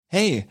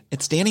Hey,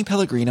 it's Danny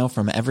Pellegrino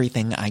from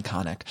Everything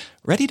Iconic.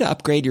 Ready to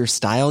upgrade your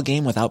style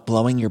game without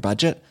blowing your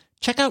budget?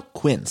 Check out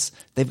Quince.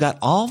 They've got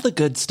all the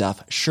good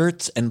stuff,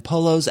 shirts and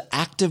polos,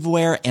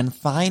 activewear, and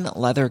fine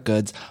leather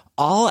goods,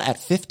 all at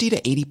 50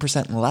 to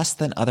 80% less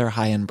than other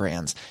high-end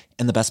brands.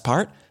 And the best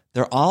part?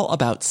 They're all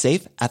about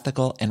safe,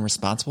 ethical, and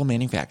responsible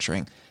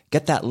manufacturing.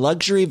 Get that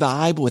luxury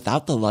vibe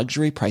without the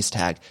luxury price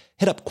tag.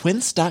 Hit up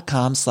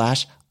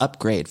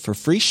quince.com/upgrade for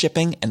free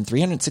shipping and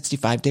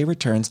 365-day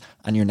returns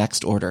on your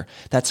next order.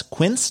 That's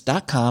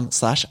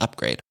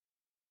quince.com/upgrade.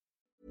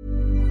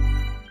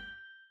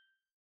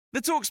 The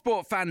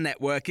TalkSport Fan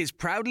Network is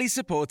proudly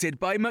supported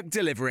by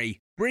McDelivery,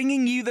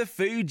 bringing you the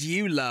food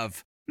you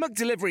love.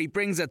 McDelivery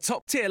brings a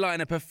top-tier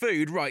lineup of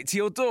food right to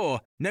your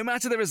door. No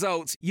matter the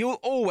result, you'll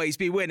always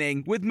be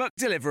winning with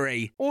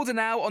McDelivery. Order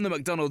now on the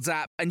McDonald's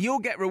app and you'll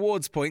get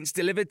rewards points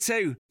delivered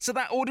too. So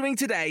that ordering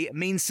today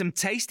means some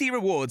tasty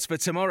rewards for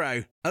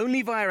tomorrow.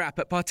 Only via app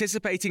at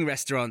participating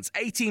restaurants.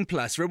 18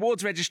 plus.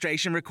 Rewards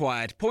registration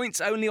required.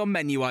 Points only on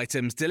menu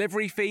items.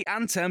 Delivery fee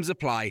and terms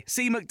apply.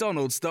 See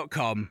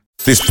mcdonalds.com.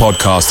 This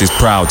podcast is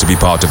proud to be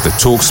part of the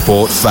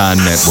TalkSport Fan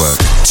Network.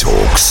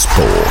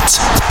 TalkSport.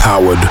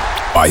 Powered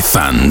by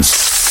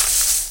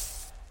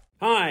fans.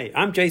 Hi,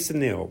 I'm Jason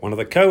Neal, one of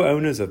the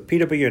co-owners of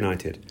PW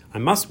United. I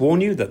must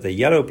warn you that the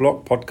Yellow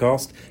Block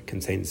podcast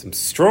contains some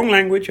strong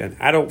language and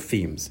adult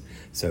themes.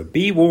 So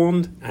be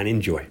warned and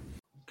enjoy.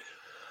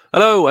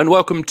 Hello and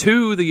welcome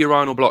to the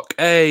Urinal Block,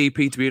 a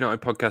PW United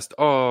podcast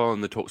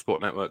on the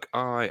TalkSport Network.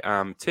 I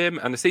am Tim,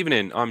 and this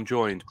evening I'm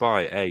joined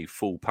by a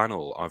full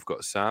panel. I've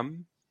got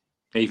Sam.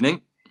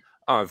 Evening.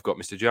 I've got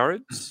Mr.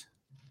 Jared.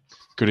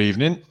 Good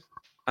evening.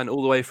 And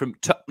all the way from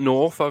Tup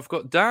North, I've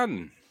got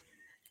Dan.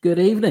 Good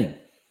evening.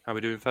 How are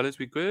we doing, fellas?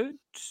 We good?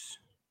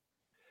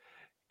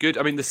 Good.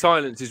 I mean, the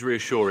silence is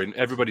reassuring.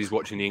 Everybody's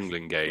watching the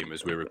England game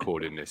as we're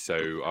recording this,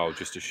 so I'll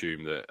just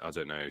assume that, I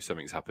don't know,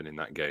 something's happened in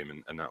that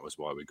game, and that was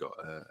why we got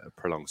a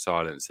prolonged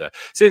silence there.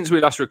 Since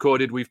we last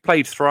recorded, we've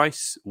played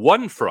thrice,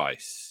 won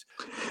thrice.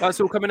 That's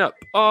all coming up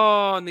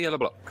on the Yellow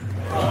Block.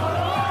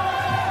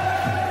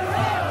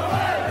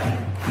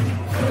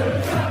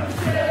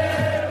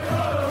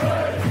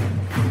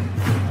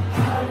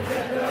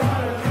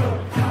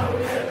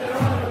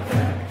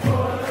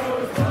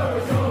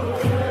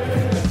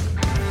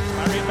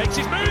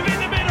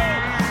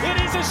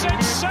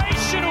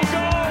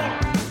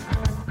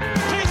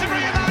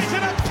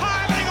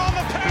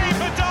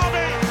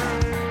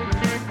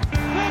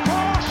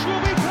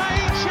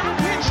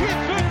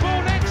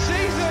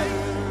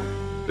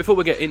 Before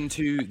we get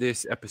into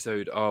this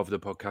episode of the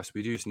podcast,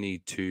 we just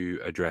need to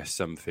address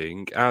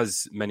something.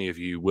 As many of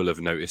you will have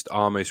noticed,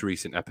 our most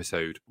recent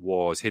episode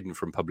was hidden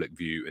from public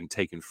view and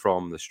taken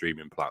from the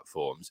streaming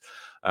platforms.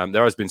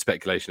 There has been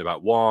speculation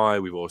about why.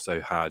 We've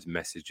also had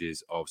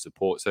messages of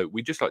support. So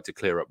we'd just like to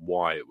clear up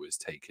why it was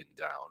taken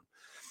down.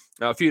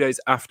 Now, a few days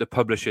after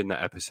publishing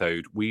that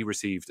episode, we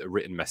received a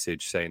written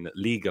message saying that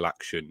legal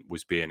action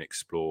was being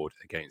explored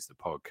against the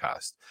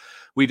podcast.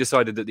 We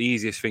decided that the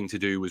easiest thing to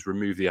do was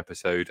remove the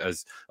episode,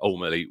 as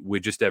ultimately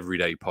we're just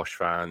everyday posh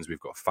fans. We've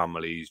got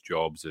families,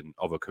 jobs, and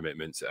other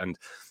commitments, and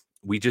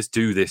we just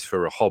do this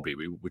for a hobby.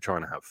 We're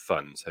trying to have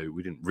fun, so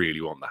we didn't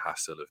really want the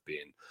hassle of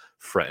being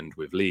threatened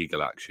with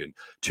legal action.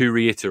 To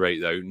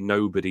reiterate, though,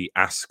 nobody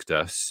asked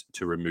us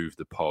to remove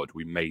the pod.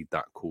 We made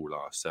that call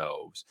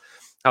ourselves.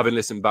 Having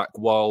listened back,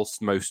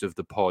 whilst most of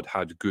the pod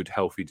had good,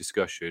 healthy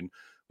discussion,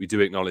 we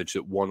do acknowledge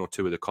that one or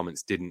two of the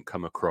comments didn't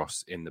come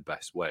across in the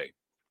best way.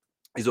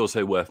 It's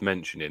also worth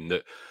mentioning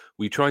that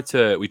we try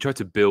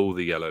to build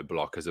the Yellow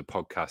Block as a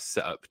podcast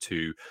set up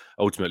to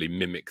ultimately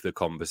mimic the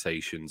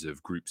conversations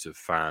of groups of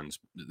fans,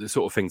 the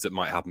sort of things that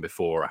might happen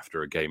before or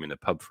after a game in a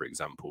pub, for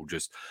example,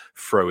 just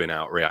throwing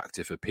out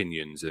reactive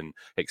opinions and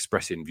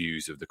expressing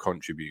views of the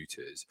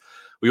contributors.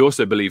 We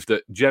also believe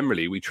that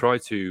generally we try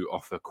to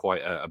offer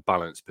quite a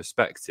balanced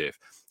perspective.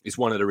 It's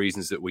one of the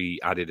reasons that we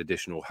added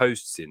additional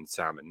hosts in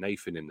Sam and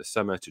Nathan in the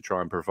summer to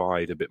try and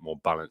provide a bit more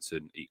balance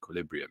and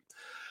equilibrium.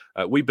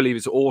 We believe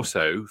it's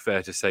also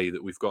fair to say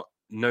that we've got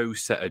no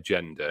set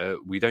agenda.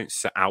 We don't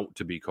set out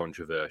to be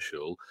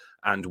controversial,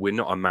 and we're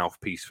not a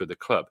mouthpiece for the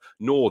club,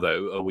 nor,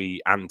 though, are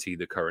we anti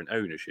the current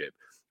ownership.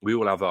 We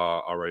all have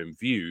our own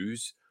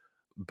views,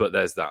 but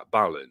there's that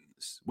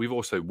balance. We've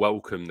also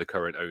welcomed the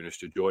current owners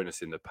to join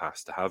us in the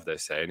past to have their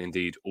say, and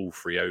indeed all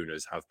three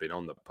owners have been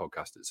on the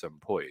podcast at some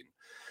point.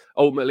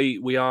 Ultimately,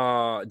 we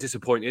are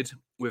disappointed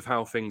with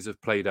how things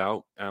have played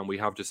out, and we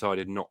have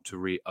decided not to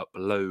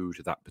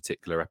re-upload that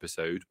particular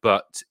episode.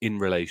 But in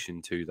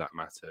relation to that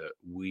matter,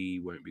 we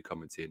won't be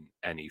commenting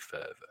any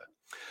further.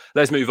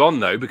 Let's move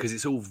on, though, because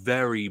it's all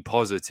very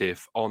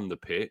positive on the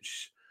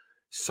pitch.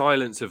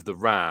 Silence of the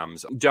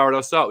Rams. Jared,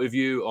 I'll start with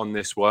you on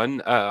this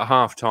one.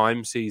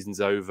 Half-time,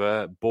 season's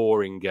over,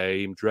 boring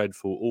game,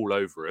 dreadful all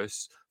over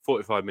us.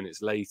 45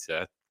 minutes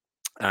later,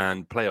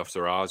 and playoffs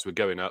are ours. We're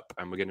going up,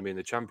 and we're going to be in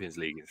the Champions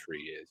League in 3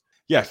 years.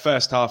 Yeah,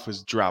 first half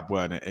was drab,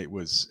 weren't it? It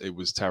was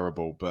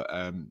terrible, but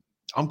I'm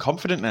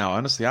confident now.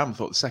 Honestly, I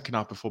thought the second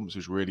half performance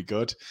was really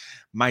good.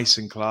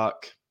 Mason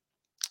Clark,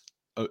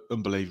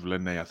 unbelievable,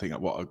 isn't he? I think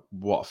what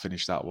a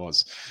finish that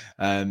was.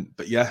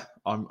 But yeah,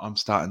 I'm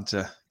starting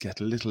to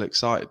get a little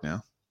excited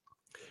now.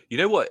 You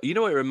know what it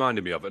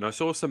reminded me of, and I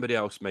saw somebody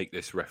else make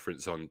this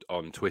reference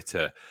on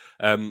Twitter.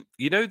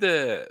 You know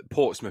the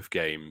Portsmouth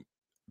game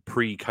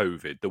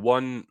pre-COVID, the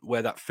one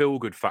where that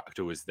feel-good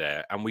factor was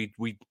there, and we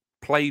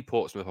played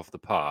Portsmouth off the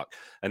park,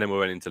 and then we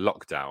went into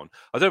lockdown.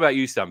 I don't know about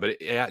you, Stan, but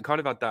it kind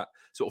of had that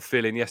sort of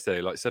feeling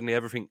yesterday, like suddenly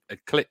everything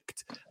had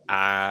clicked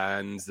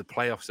and the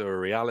playoffs are a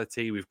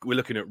reality. We're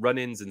looking at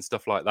run-ins and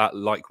stuff like that,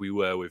 like we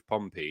were with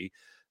Pompey,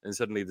 and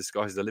suddenly the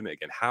sky's the limit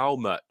again. How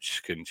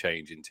much can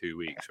change in 2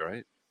 weeks,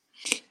 right?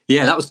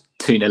 Yeah, that was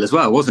 2-0 as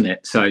well, wasn't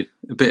it? So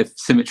a bit of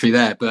symmetry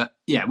there. But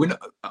yeah, we're not,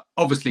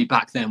 obviously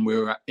back then we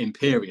were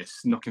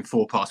imperious, knocking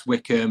 4 past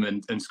Wickham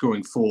and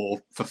scoring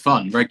 4 for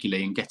fun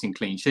regularly and getting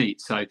clean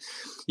sheets. So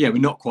yeah, we're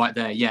not quite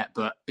there yet.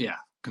 But yeah,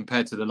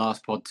 compared to the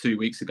last pod 2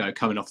 weeks ago,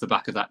 coming off the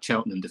back of that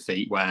Cheltenham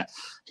defeat where,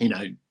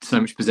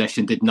 so much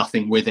possession did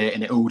nothing with it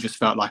and it all just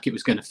felt like it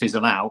was going to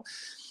fizzle out.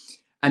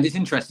 And it's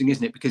interesting,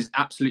 isn't it? Because it's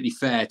absolutely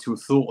fair to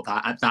have thought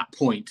that at that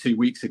point 2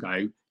 weeks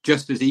ago,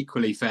 just as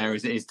equally fair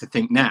as it is to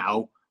think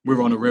now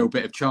we're on a real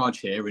bit of charge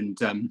here and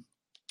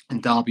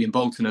Derby and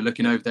Bolton are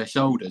looking over their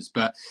shoulders.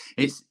 But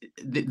it's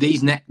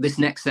this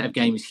next set of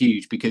games is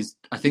huge because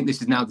I think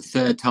this is now the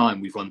 3rd time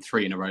we've won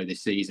 3 in a row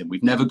this season.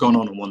 We've never gone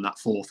on and won that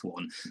 4th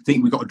one. I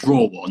think we got a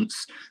draw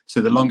once.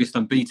 So the longest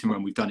unbeaten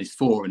run we've done is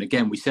 4. And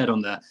again, we said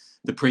on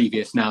the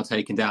previous now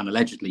taken down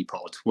allegedly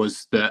pod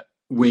was that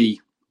we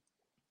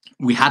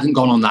hadn't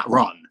gone on that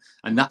run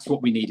and that's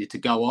what we needed to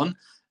go on.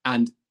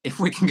 And if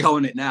we can go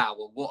on it now,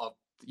 well, what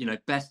a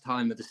best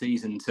time of the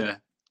season to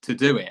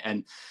do it.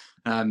 And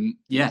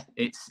yeah,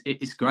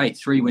 it's great.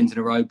 3 wins in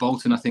a row.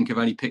 Bolton, I think, have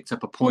only picked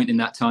up a point in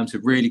that time to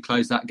really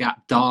close that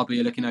gap. Derby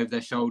are looking over their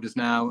shoulders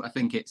now. I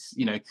think it's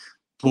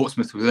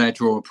Portsmouth with their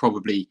draw are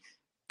probably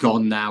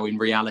gone now in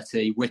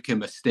reality.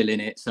 Wickham are still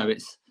in it, so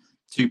it's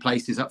 2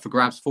 places up for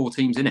grabs, 4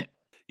 teams in it.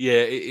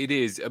 Yeah, it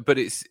is, but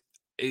it's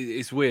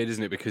weird,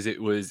 isn't it? Because it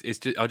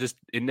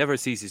never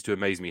ceases to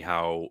amaze me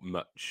how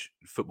much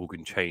football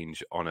can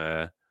change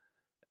on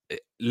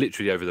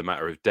literally over the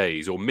matter of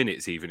days or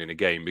minutes even in a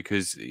game.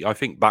 Because I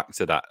think back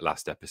to that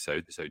last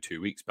episode, so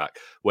 2 weeks back,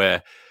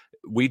 where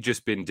we'd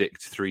just been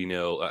dicked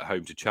 3-0 at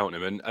home to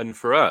Cheltenham. And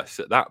for us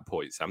at that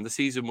point, Sam, the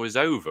season was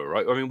over,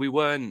 right? I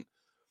mean,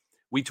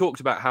 we talked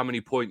about how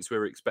many points we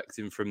were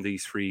expecting from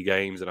these 3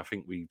 games, and I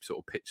think we sort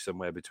of pitched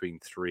somewhere between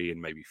 3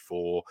 and maybe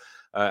 4.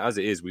 As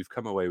it is, we've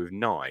come away with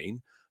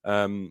 9,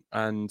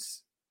 and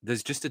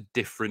there's just a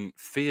different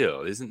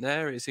feel, isn't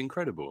there? It's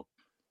incredible.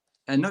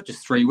 And not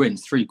just 3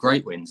 wins, 3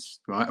 great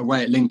wins, right?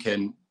 Away at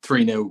Lincoln,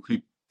 3-0, who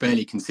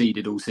barely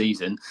conceded all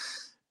season,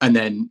 and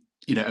then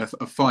a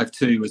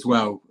 5-2 as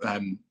well.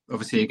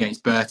 Obviously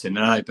against Burton.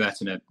 And I know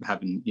Burton are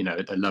having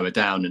a lower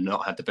down and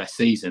not had the best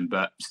season,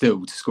 but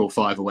still to score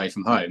 5 away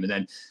from home, and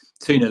then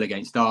 2-0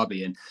 against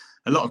Derby. And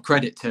a lot of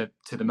credit to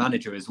the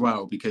manager as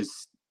well,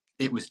 because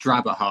it was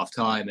drab at half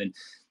time, and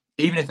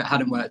even if it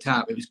hadn't worked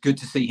out, it was good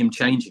to see him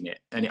changing it.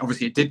 And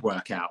obviously it did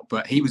work out,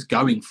 but he was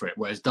going for it.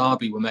 Whereas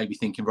Derby were maybe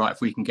thinking, right, if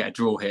we can get a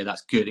draw here,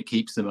 that's good. It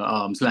keeps them at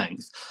arm's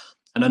length.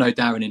 And I know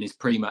Darren in his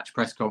pre-match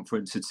press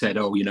conference had said,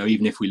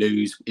 even if we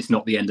lose, it's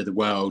not the end of the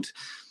world.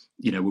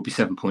 We'll be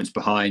 7 points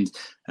behind,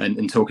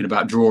 and talking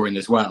about drawing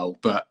as well.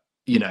 But,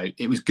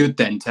 it was good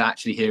then to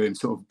actually hear him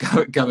sort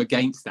of go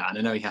against that. And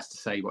I know he has to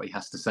say what he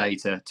has to say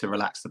to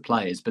relax the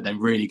players, but then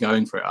really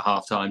going for it at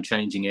half time,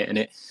 changing it,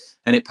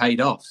 and it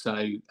paid off.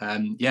 So,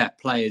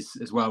 players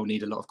as well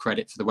need a lot of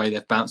credit for the way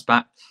they've bounced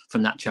back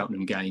from that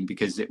Cheltenham game,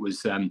 because it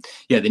was,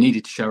 they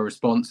needed to show a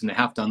response, and they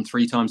have done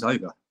 3 times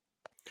over.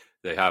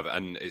 They have,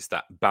 and it's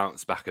that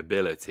bounce back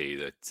ability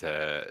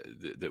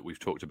that we've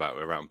talked about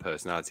around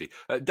personality.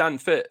 Dan,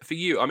 for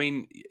you, I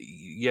mean,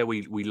 yeah,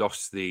 we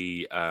lost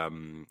the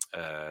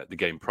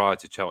game prior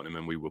to Cheltenham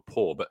and we were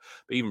poor, but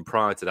even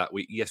prior to that,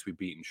 we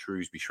beaten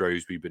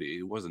Shrewsbury, but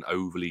it wasn't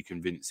overly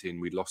convincing.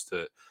 We lost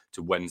to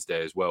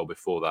Wednesday as well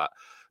before that.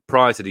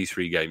 Prior to these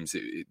 3 games,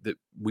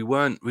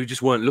 we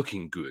just weren't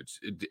looking good,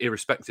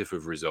 irrespective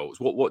of results.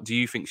 What do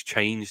you think's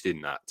changed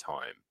in that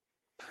time?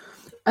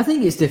 I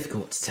think it's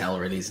difficult to tell,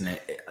 really, isn't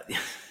it?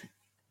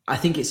 I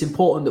think it's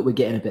important that we're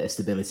getting a bit of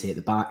stability at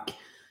the back.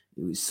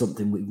 It was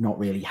something we've not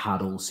really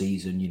had all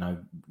season.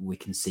 We're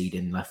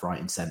conceding left,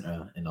 right, and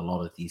centre in a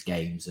lot of these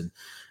games, and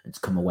to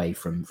come away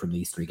from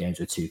these 3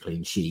 games with 2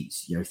 clean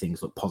sheets,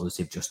 things look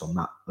positive just on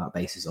that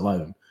basis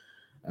alone.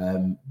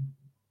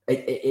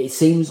 It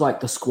seems like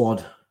the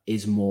squad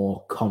is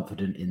more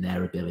confident in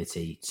their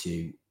ability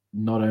to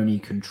not only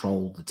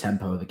control the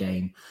tempo of the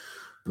game,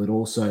 but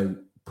also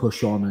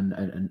push on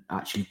and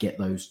actually get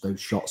those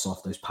shots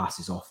off, those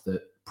passes off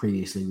that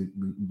previously we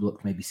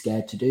looked maybe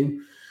scared to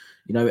do.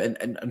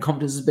 And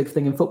confidence is a big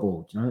thing in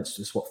football. It's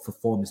just what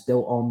form is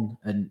built on,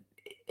 and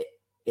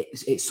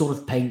it sort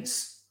of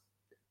paints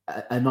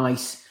a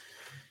nice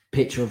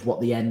picture of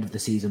what the end of the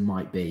season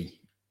might be.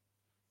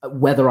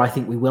 Whether I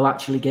think we will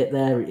actually get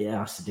there,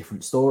 that's a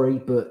different story,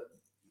 but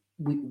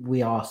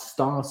we are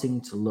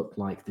starting to look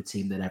like the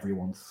team that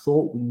everyone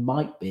thought we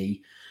might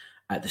be.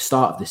 at the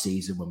start of the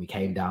season when we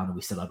came down and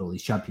we still had all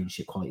these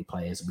championship quality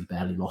players and we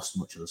barely lost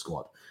much of the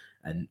squad.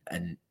 And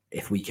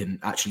if we can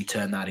actually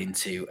turn that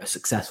into a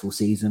successful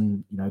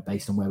season,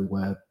 based on where we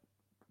were,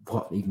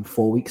 even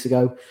 4 weeks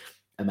ago,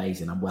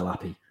 amazing. I'm well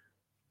happy.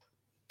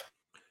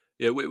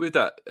 Yeah, with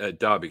that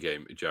Derby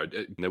game,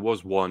 Jared, there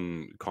was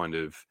one kind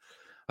of,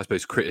 I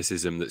suppose,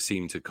 criticism that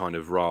seemed to kind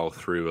of rile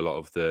through a lot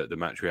of the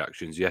match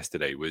reactions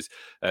yesterday was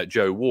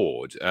Joe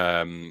Ward,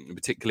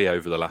 particularly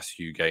over the last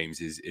few games,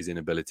 his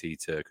inability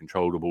to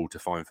control the ball, to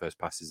find first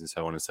passes and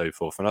so on and so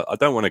forth. And I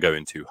don't want to go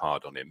in too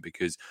hard on him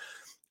because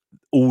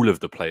all of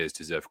the players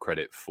deserve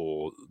credit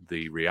for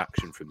the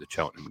reaction from the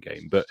Cheltenham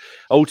game. But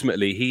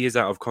ultimately, he is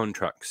out of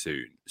contract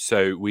soon.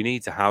 So we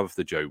need to have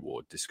the Joe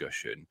Ward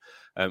discussion.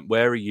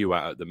 Where are you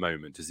at the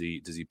moment? Does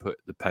he put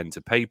the pen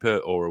to paper,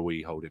 or are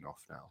we holding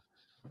off now?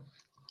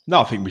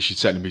 No, I think we should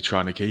certainly be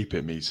trying to keep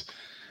him. He's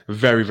a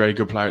very, very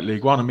good player at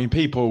League One. I mean,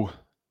 people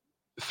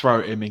throw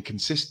at him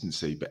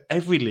inconsistency, but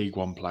every League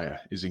One player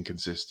is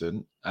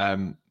inconsistent.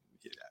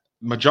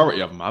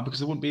 Majority of them are,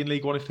 because they wouldn't be in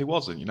League One if they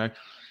wasn't,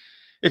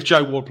 If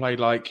Joe Ward played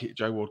like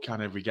Joe Ward can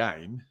every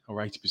game, or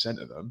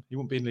 80% of them, he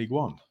wouldn't be in League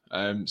One.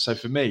 So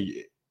for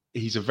me,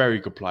 he's a very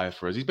good player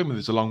for us. He's been with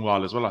us a long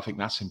while as well. I think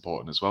that's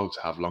important as well,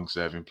 to have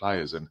long-serving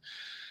players. And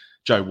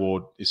Joe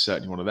Ward is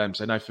certainly one of them.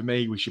 So no, for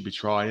me, we should be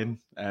trying.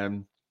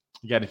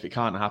 Again, if it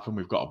can't happen,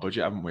 we've got a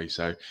budget, haven't we?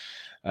 So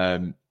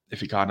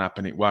if it can't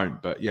happen, it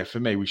won't. But yeah, for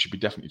me, we should be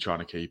definitely trying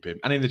to keep him.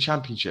 And in the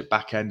Championship,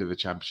 back end of the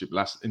Championship,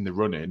 in the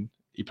run-in,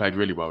 he played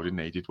really well, didn't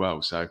he? He did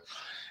well. So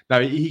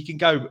no, he can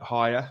go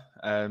higher.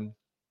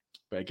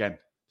 But again,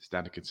 it's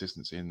down to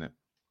consistency, isn't it?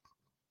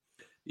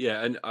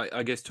 Yeah, and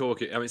I guess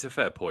it's a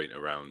fair point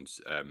around,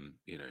 a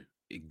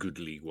good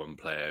League One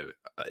player,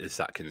 is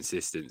that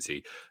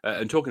consistency.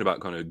 And talking about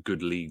kind of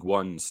good League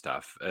One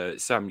stuff,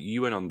 Sam,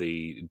 you went on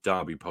the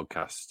Derby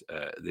podcast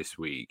this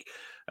week,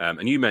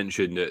 and you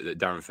mentioned that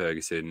Darren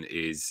Ferguson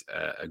is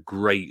a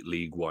great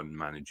League One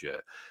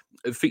manager.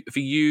 For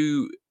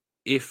you,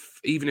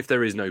 even if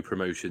there is no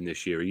promotion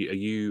this year, are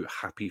you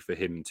happy for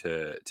him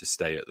to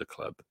stay at the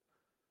club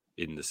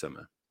in the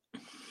summer?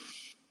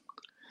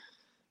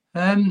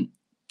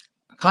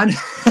 Kind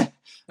of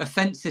a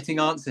fence-sitting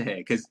answer here,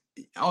 because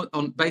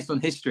based on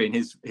history and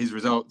his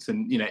results,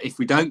 and if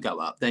we don't go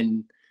up,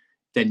 then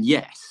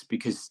yes,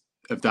 because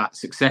of that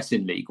success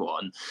in League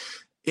One.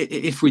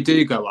 If we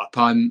do go up,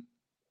 I'm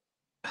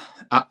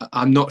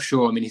not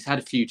sure. I mean, he's had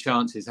a few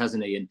chances,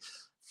 hasn't he? And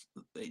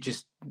it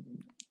just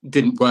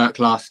didn't work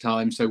last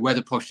time. So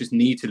whether Posh just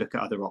need to look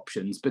at other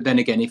options. But then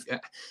again,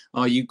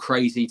 are you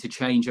crazy to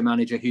change a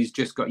manager who's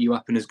just got you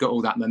up and has got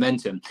all that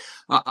momentum?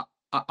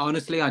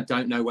 Honestly, I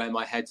don't know where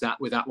my head's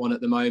at with that one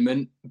at the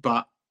moment,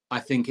 but I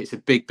think it's a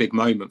big, big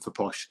moment for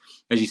Posh,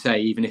 as you say,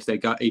 even if they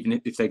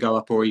go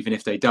up or even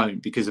if they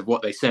don't, because of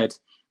what they said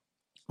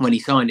when he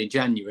signed in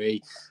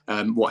January,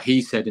 what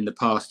he said in the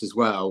past as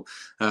well.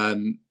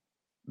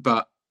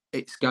 But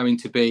it's going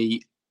to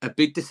be a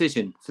big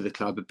decision for the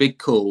club, a big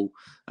call,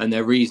 and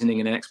their reasoning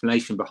and an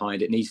explanation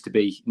behind it needs to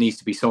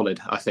be solid,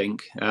 I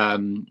think.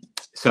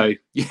 So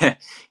yeah,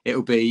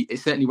 it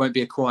certainly won't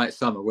be a quiet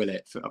summer, will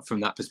it, from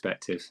that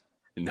perspective?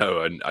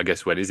 No, and I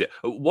guess when is it?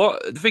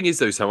 What the thing is,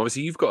 though, Sam,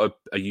 obviously you've got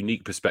a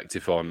unique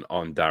perspective on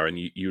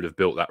Darren. You would have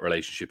built that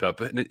relationship up,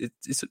 and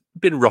it's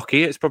been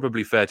rocky. It's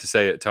probably fair to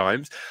say at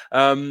times.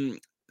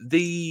 Do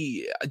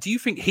you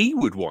think he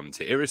would want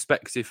it,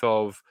 irrespective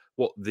of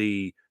what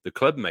the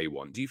club may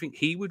want? Do you think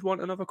he would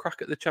want another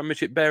crack at the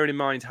Championship, bearing in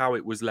mind how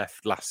it was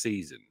left last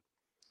season?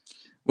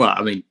 Well,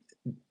 I mean,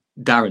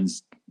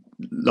 Darren's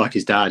like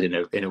his dad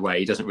in a way.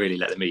 He doesn't really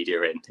let the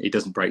media in. He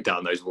doesn't break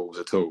down those walls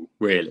at all,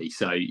 really.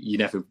 So you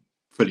never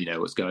fully know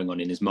what's going on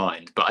in his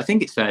mind. But I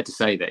think it's fair to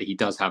say that he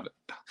does have,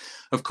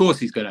 of course,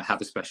 he's going to have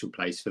a special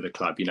place for the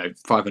club.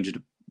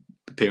 500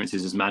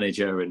 appearances as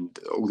manager and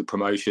all the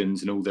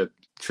promotions and all the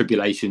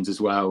tribulations as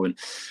well, and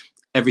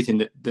everything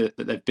that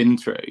they've been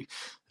through.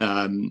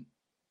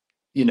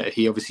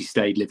 He obviously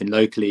stayed living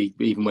locally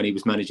even when he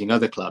was managing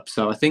other clubs.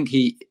 So I think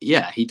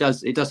it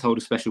does hold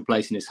a special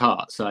place in his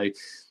heart. So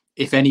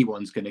if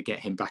anyone's going to get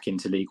him back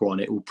into League One,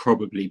 it will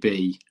probably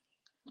be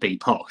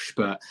Posh.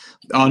 But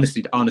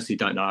honestly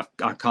don't know.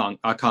 I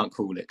can't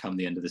call it come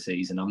the end of the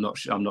season. I'm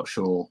not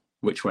sure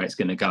which way it's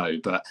going to go,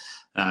 but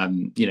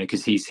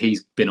because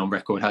he's been on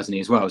record, hasn't he,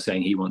 as well,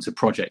 saying he wants a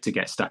project to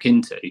get stuck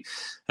into,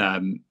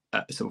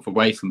 sort of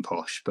away from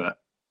Posh. But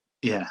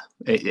yeah,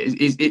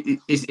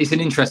 it's an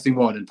interesting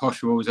one, and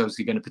Posh was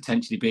obviously going to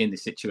potentially be in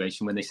this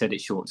situation when they said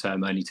it's short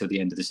term, only till the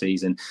end of the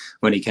season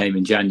when he came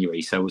in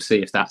January. So we'll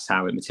see if that's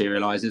how it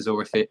materialises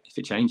or if it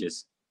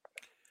changes.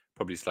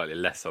 Probably slightly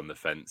less on the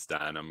fence,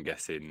 Dan, I'm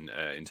guessing,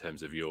 in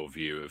terms of your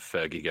view of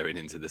Fergie going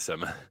into the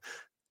summer.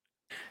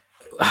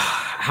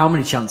 How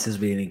many chances are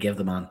we going to give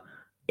the man?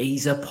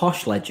 He's a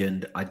Posh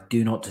legend. I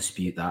do not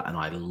dispute that, and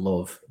I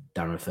love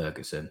Darren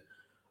Ferguson.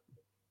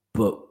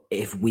 But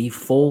if we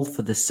fall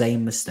for the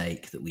same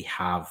mistake that we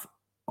have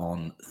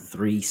on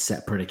 3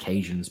 separate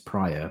occasions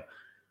prior,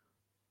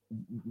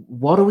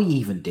 what are we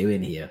even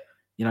doing here?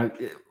 You know,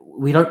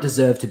 we don't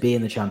deserve to be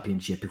in the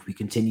Championship if we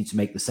continue to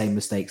make the same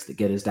mistakes that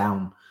get us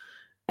down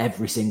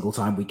every single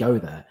time we go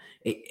there.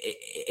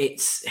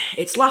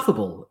 It's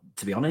laughable,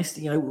 to be honest.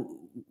 You know,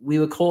 we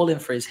were calling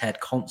for his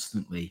head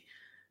constantly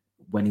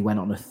when he went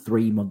on a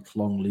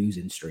 3-month-long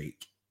losing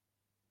streak.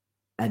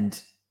 And,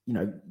 you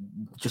know,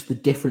 just the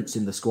difference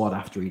in the squad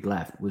after he'd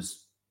left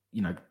was,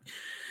 you know,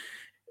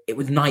 it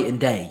was night and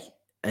day.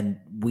 And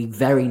we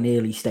very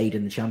nearly stayed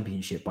in the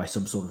Championship by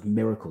some sort of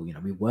miracle. You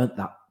know, we weren't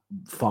that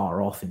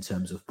far off in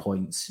terms of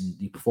points, and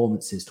the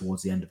performances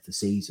towards the end of the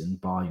season,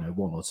 by, you know,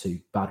 1 or 2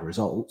 bad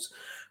results,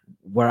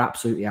 were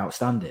absolutely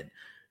outstanding.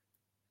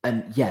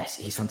 And yes,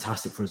 he's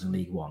fantastic for us in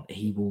League One.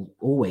 He will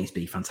always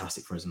be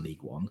fantastic for us in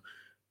League One.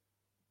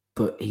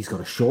 But he's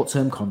got a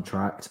short-term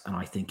contract, and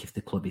I think if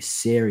the club is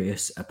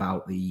serious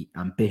about the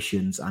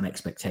ambitions and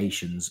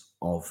expectations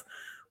of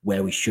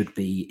where we should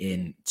be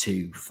in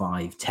 2,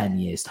 5, 10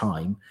 years'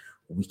 time,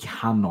 we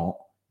cannot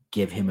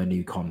give him a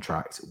new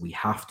contract. We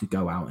have to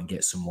go out and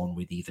get someone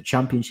with either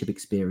Championship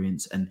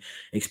experience and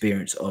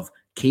experience of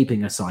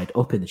keeping a side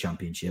up in the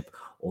Championship,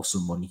 or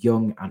someone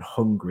young and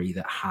hungry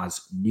that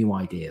has new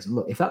ideas. And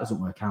look, if that doesn't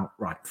work out,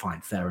 right,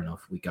 fine, fair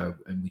enough. We go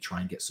and we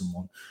try and get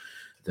someone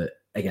that,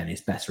 again,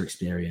 is better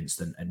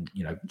experienced and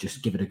you know,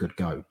 just give it a good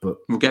go. But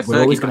we'll get we're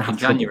always going to have in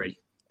January.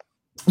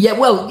 Yeah,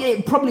 well, yeah,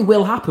 it probably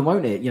will happen,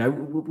 won't it? You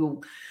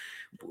know,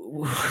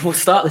 we'll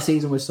start the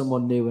season with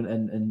someone new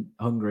and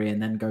hungry,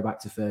 and then go back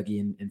to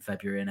Fergie in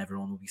February, and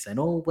everyone will be saying,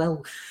 "Oh,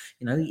 well,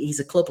 you know, he's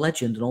a club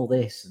legend and all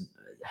this." And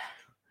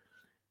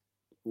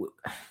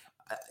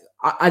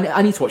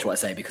I need to watch what I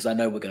say, because I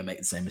know we're going to make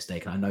the same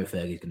mistake, and I know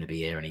Fergie's going to be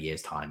here in a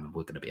year's time, and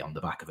we're going to be on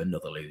the back of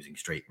another losing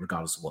streak,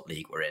 regardless of what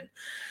league we're in.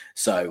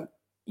 So,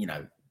 you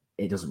know,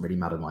 it doesn't really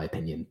matter, in my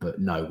opinion. But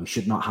no, we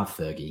should not have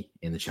Fergie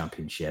in the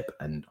Championship,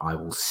 and I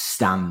will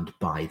stand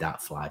by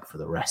that flag for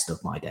the rest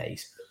of my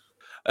days.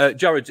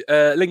 Jared,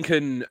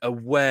 Lincoln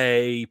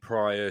away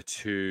prior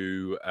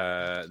to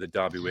the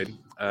Derby win.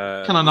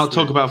 Can I not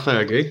talk about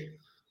Fergie?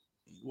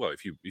 Well,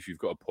 if you've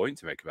got a point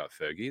to make about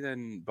Fergie,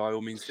 then by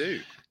all means do.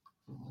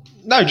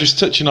 No, just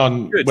touching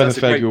on whether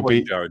Fergie will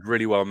be. Jared,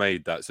 really well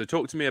made that. So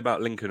talk to me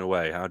about Lincoln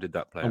away. How did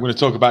that play? I'm going to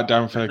talk about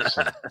Darren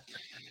Ferguson.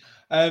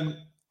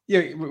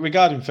 Yeah,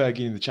 regarding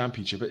Fergie in the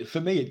Championship, for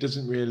me, it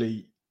doesn't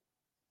really.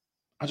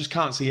 I just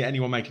can't see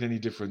anyone making any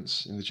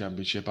difference in the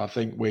Championship. I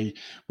think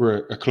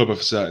we're a club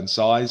of a certain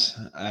size.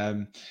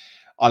 I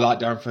like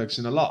Darren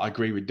Ferguson a lot. I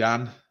agree with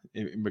Dan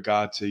in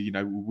regard to, you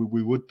know,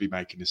 we would be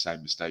making the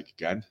same mistake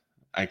again.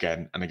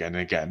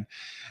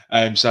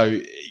 So,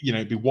 you know,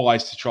 it'd be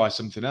wise to try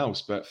something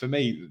else. But for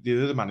me,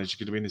 the other manager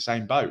could be in the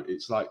same boat.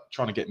 It's like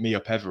trying to get me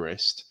up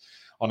Everest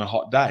on a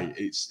hot day.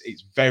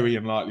 It's very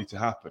unlikely to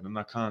happen. And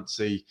I can't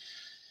see,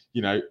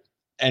 you know,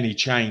 any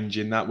change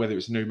in that, whether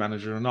it's a new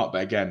manager or not.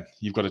 But again,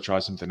 you've got to try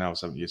something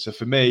else, haven't you? So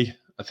for me,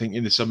 I think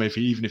in the summer,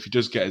 even if he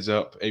does get us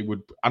up, it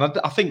would. And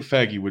I think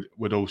Fergie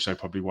would also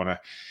probably want to.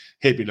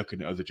 He'd be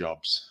looking at other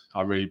jobs.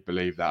 I really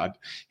believe that.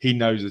 He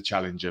knows the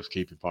challenge of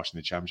keeping Posh in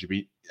the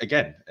Championship.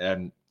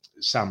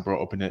 Sam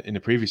brought up in a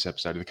previous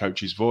episode of The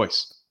Coach's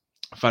Voice.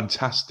 A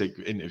fantastic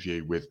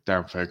interview with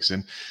Darren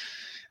Ferguson.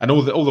 And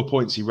all the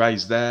points he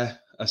raised there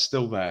are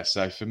still there.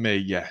 So for me,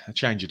 yeah, a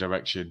change of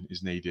direction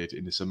is needed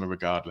in the summer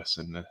regardless.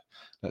 And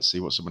let's see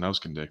what someone else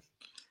can do.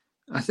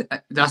 I think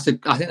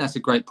that's a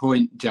great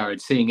point,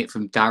 Jared, seeing it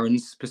from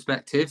Darren's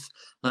perspective.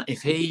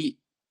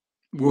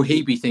 Will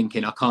he be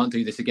thinking, I can't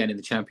do this again in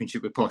the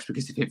Championship with Posh,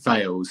 because if it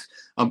fails,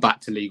 I'm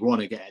back to League One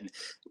again.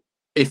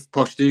 If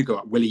Posh do go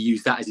up, will he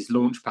use that as his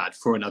launch pad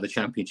for another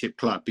Championship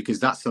club?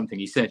 Because that's something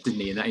he said, didn't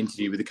he, in that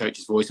interview with The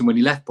Coach's Voice? And when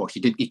he left Posh,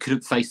 he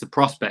couldn't face the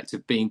prospect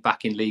of being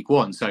back in League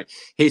One. So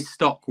his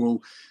stock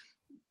will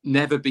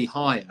never be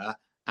higher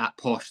at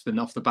Posh than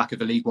off the back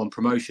of a League One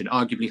promotion,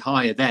 arguably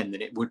higher then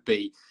than it would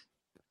be,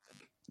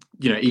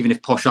 you know, even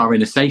if Posh are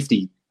in a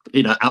safety,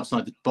 you know,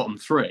 outside the bottom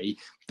 3,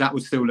 that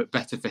would still look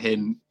better for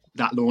him,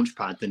 that launch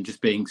pad, than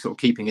just being sort of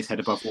keeping his head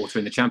above water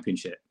in the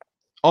Championship.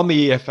 On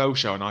the EFL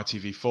show on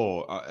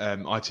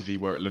ITV4, ITV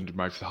were at London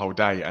Road for the whole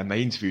day, and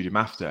they interviewed him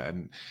after,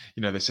 and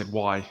you know, they said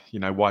why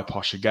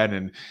Posh again,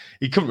 and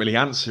he couldn't really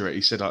answer it.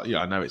 He said,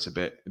 I know it's a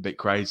bit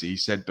crazy. He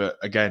said, but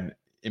again,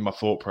 in my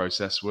thought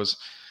process was,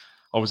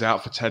 I was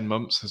out for 10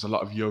 months. There's a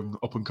lot of young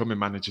up and coming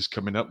managers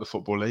coming up the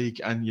Football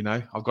League, and you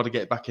know, I've got to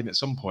get back in at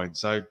some point.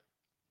 So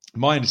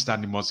my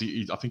understanding was,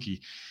 I think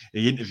he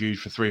interviewed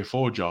for 3 or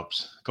 4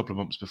 jobs a couple of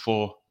months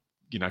before,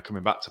 you know,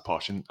 coming back to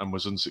Posh, and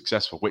was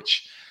unsuccessful,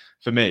 which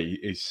for me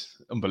is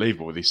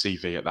unbelievable with his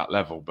CV at that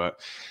level.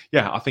 But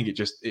yeah, I think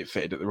it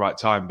fitted at the right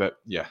time. But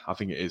yeah, I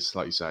think it is,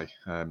 like you say,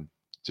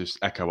 just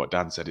echo what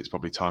Dan said. It's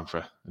probably time for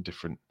a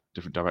different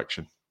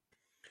direction.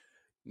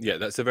 Yeah,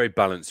 that's a very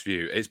balanced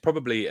view. It's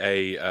probably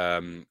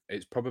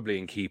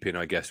in keeping,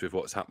 I guess, with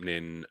what's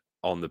happening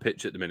on the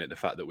pitch at the minute. The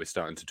fact that we're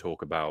starting to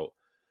talk about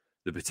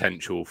the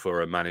potential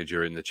for a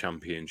manager in the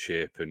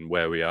Championship and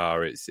where we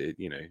are, it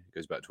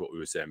goes back to what we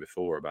were saying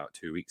before. About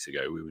 2 weeks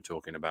ago, we were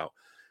talking about,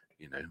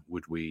 you know,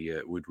 would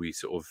we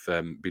sort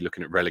of be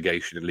looking at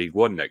relegation in League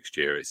One next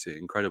year? It's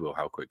incredible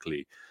how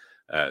quickly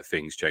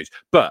things change.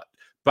 But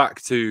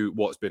back to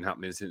what's been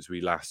happening since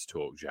we last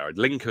talked, Jared.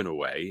 Lincoln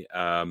away.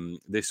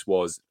 This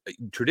was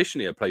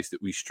traditionally a place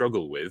that we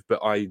struggle with,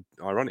 but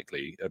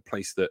ironically, a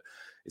place that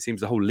it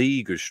seems the whole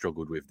league has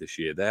struggled with this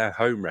year. Their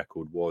home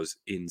record was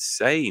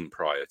insane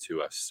prior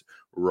to us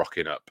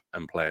rocking up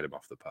and playing them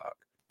off the park.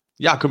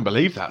 Yeah, I couldn't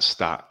believe that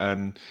stat.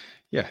 And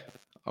yeah,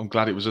 I'm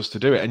glad it was us to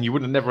do it. And you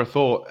would have never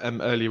thought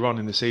earlier on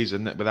in the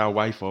season that with our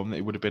away form that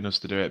it would have been us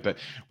to do it. But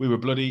we were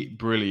bloody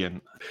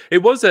brilliant. I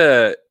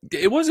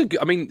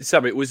mean,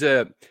 Sam,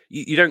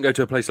 you don't go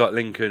to a place like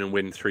Lincoln and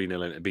win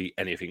 3-0 and it be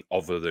anything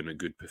other than a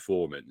good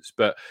performance.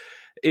 But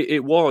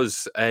it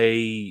was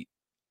a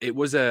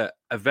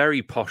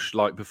very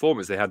posh-like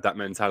performance. They had that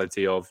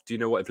mentality of, do you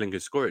know what? If Lincoln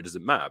score, it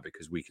doesn't matter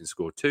because we can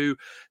score too.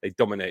 They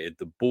dominated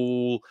the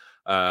ball.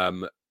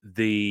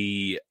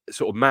 The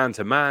sort of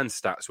man-to-man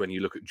stats when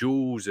you look at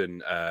duels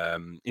and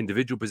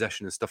individual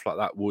possession and stuff like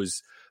that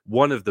was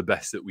one of the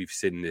best that we've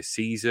seen this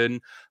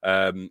season.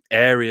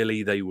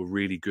 Aerially, they were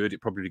really good.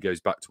 It probably goes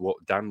back to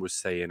what Dan was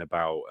saying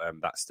about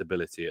that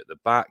stability at the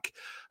back.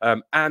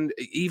 And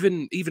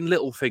even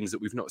little things that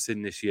we've not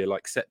seen this year,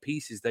 like set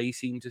pieces, they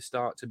seem to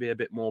start to be a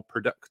bit more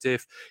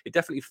productive. It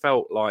definitely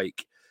felt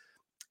like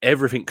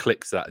everything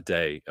clicks that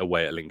day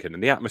away at Lincoln,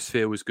 and the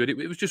atmosphere was good.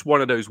 It was just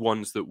one of those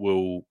ones that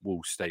will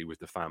stay with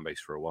the fan base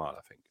for a while,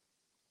 I think.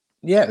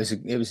 Yeah, it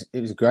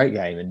was a great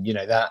game, and you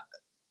know that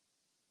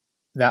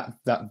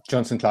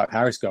Jonson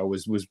Clarke-Harris goal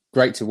was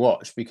great to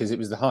watch because it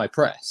was the high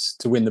press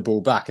to win the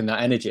ball back and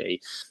that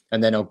energy,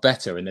 and then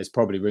Ogbeta, and there's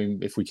probably room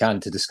if we can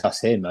to discuss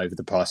him over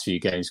the past few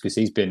games because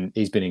he's been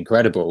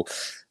incredible,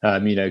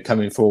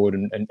 coming forward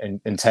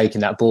and taking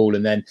that ball,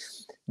 and then.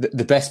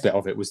 The best bit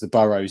of it was the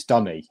Burrows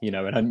dummy,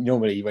 and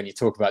normally when you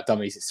talk about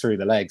dummies, it's through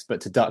the legs,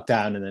 but to duck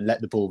down and then let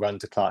the ball run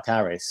to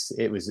Clarke-Harris,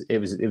 it was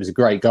a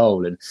great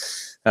goal. And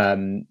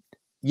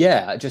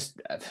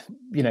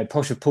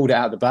Posh have pulled it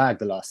out of the bag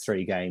the last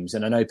 3 games.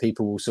 And I know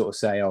people will sort of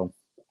say, oh,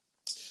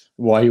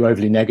 why are you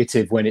overly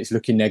negative when it's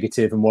looking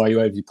negative, and why are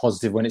you overly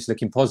positive when it's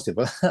looking positive?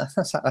 Well,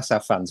 that's how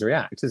fans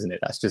react, isn't it?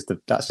 That's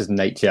just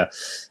nature,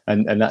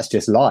 and that's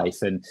just life.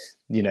 And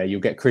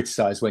you'll get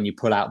criticised when you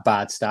pull out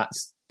bad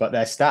stats. But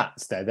they're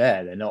stats, they're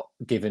there. They're not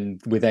given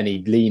with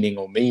any leaning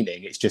or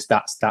meaning. It's just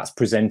that's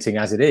presenting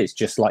as it is,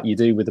 just like you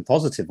do with the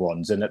positive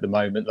ones. And at the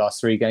moment, last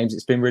 3 games,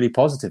 it's been really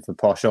positive for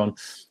Posh on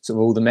sort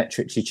of all the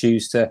metrics you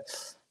choose to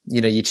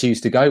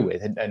go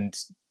with. And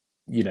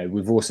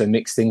we've also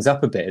mixed things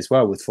up a bit as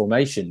well with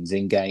formations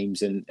in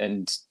games.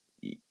 And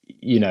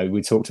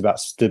we talked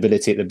about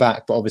stability at the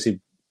back, but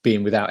obviously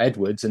being without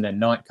Edwards and then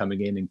Knight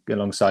coming in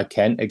alongside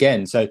Kent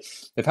again. So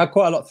they've had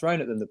quite a lot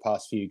thrown at them the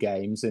past few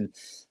games. And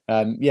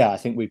I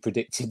think we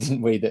predicted,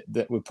 didn't we,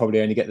 that we'd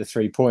probably only get the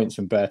 3 points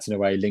from Burton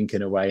away,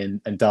 Lincoln away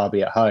and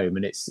Derby at home.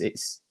 And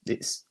it's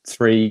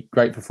 3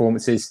 great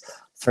performances,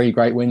 3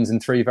 great wins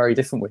and 3 very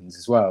different wins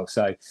as well.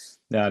 So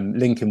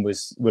Lincoln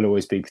will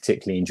always be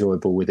particularly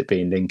enjoyable with it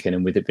being Lincoln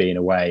and with it being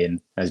away.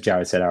 And as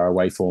Jared said, our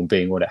away form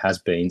being what it has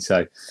been.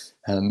 So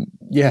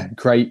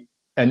great.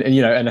 And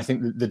I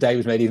think the day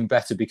was made even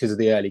better because of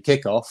the early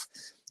kickoff,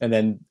 and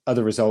then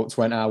other results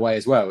went our way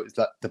as well. It was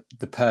like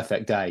the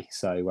perfect day.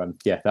 So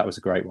that was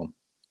a great one.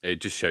 It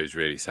just shows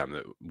really, Sam,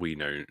 that we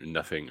know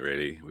nothing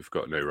really. We've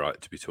got no right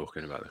to be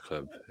talking about the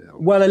club.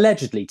 Well,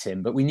 allegedly,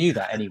 Tim, but we knew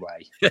that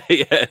anyway.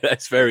 Yeah,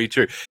 that's very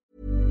true.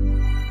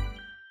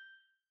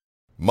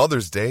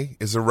 Mother's Day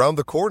is around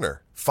the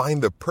corner.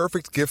 Find the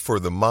perfect gift for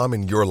the mom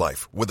in your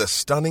life with a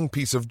stunning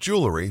piece of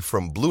jewelry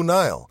from Blue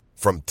Nile.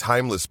 From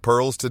timeless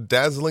pearls to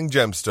dazzling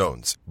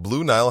gemstones,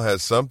 Blue Nile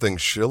has something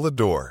she'll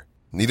adore.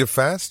 Need it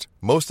fast?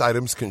 Most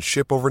items can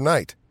ship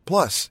overnight.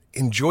 Plus,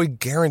 enjoy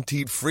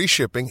guaranteed free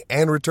shipping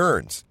and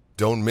returns.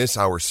 Don't miss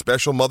our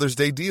special Mother's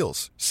Day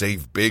deals.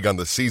 Save big on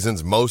the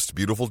season's most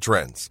beautiful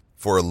trends.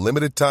 For a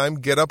limited time,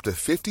 get up to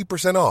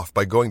 50% off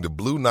by going to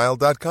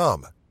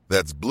BlueNile.com.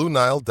 That's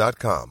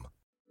BlueNile.com.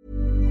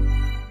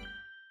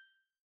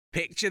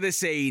 Picture the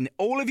scene.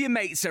 All of your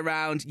mates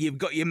around, you've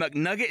got your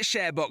McNugget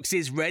share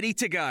boxes ready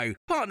to go.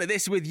 Partner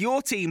this with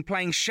your team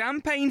playing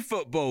champagne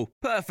football.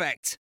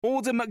 Perfect.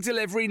 Order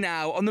McDelivery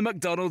now on the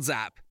McDonald's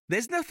app.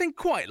 There's nothing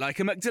quite like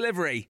a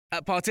McDelivery.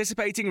 At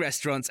participating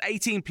restaurants,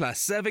 18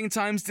 plus, serving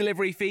times,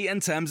 delivery fee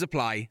and terms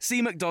apply.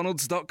 See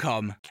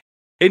mcdonalds.com.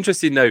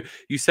 Interesting, though,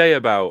 you say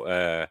about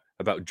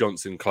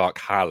Jonson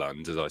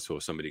Clarke-Harland, as I saw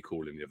somebody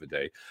call him the other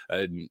day.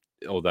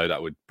 Although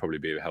that would probably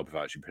be a help if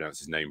I actually pronounce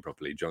his name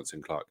properly.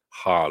 Jonson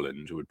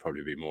Clarke-Harland would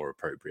probably be more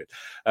appropriate.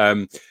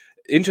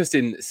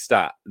 Interesting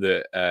stat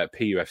that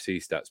PUFC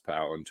Stats put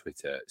out on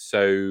Twitter.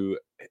 So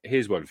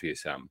here's one for you,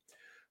 Sam.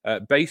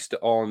 Based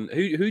on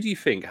who do you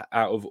think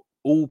out of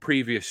all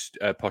previous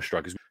Posh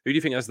strikers, who do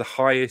you think has the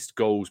highest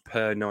goals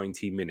per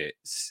 90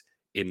 minutes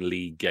in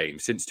league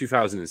games since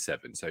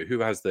 2007? So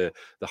who has the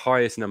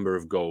highest number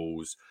of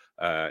goals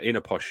in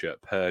a Posh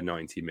shirt per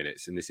 90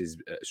 minutes? And this is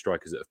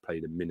strikers that have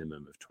played a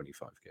minimum of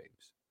 25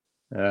 games.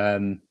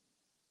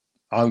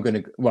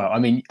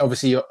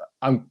 Obviously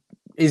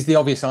is the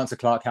obvious answer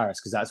Clarke-Harris,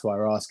 because that's why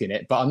we're asking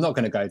it, but I'm not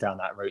going to go down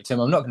that route, Tim.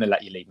 I'm not going to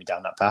let you lead me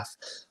down that path.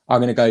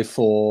 I'm going to go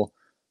for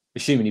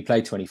assuming he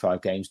played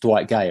 25 games,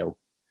 Dwight Gale.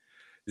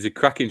 There's a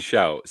cracking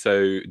shout.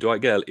 So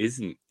Dwight Gale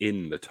isn't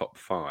in the top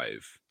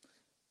 5.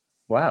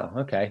 Wow.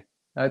 Okay.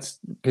 That's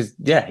because,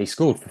 he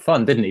scored for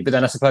fun, didn't he? But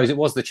then I suppose it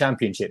was the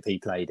Championship he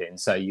played in.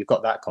 So you've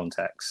got that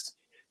context.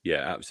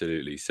 Yeah,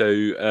 absolutely.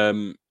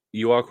 So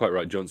you are quite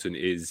right. Johnson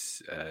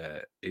is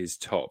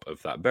top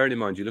of that. Bearing in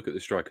mind, you look at the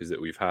strikers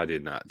that we've had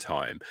in that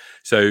time.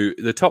 So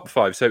the top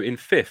 5. So in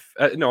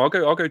 5th, no, I'll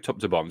go top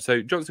to bottom.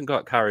 So Jonson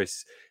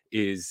Clarke-Harris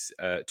is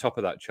top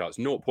of that chart.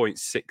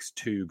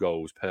 0.62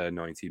 goals per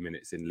 90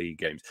 minutes in league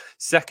games.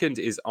 Second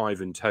is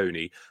Ivan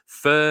Toney.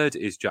 Third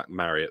is Jack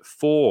Marriott.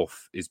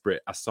 Fourth is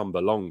Britt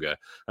Assombalonga.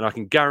 And I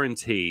can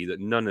guarantee that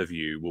none of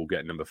you will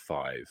get number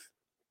 5.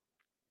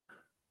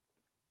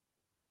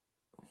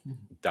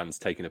 Dan's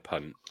taking a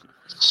punt.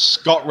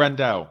 Scott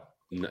Rendell.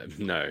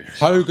 No.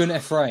 Hogan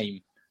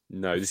Ephraim.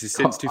 No, this is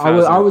since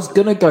 2000. I was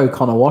going to go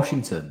Connor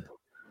Washington.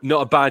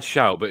 Not a bad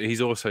shout, but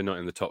he's also not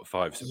in the top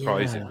 5,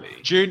 surprisingly.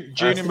 Yeah.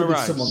 Junior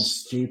Mariah.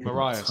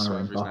 Mariah, whatever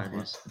his name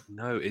was.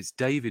 No, it's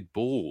David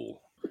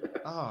Ball.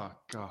 Oh,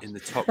 God. In the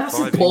top That's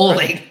 5.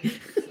 appalling.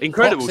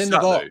 Incredible Box in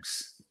stat, the though.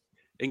 box.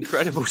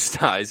 Incredible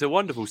stat. It's a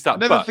wonderful stat. I'll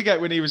never forget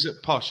when he was at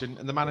Posh and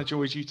the manager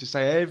always used to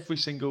say every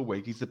single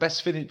week he's the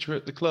best finisher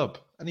at the club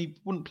and he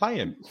wouldn't play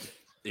him.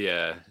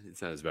 Yeah, it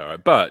sounds about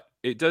right. But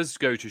it does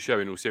go to show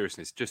in all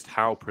seriousness just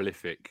how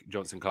prolific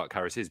Jonson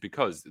Clarke-Harris is,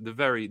 because this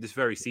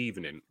very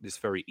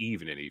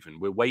evening, even,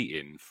 we're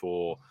waiting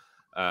for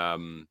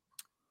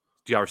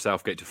Gareth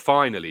Southgate to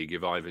finally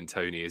give Ivan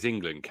Toney his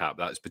England cap.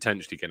 That's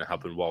potentially going to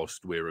happen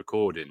whilst we're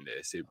recording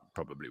this. It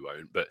probably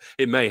won't, but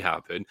it may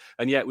happen.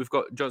 And yet we've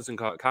got Jonson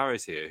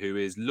Clarke-Harris here, who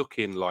is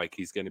looking like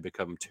he's going to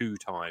become 2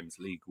 times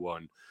League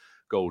One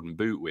Golden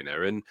Boot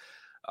winner. And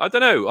I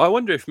don't know. I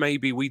wonder if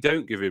maybe we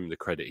don't give him the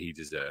credit he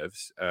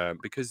deserves,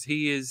 because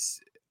he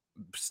is,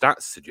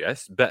 stats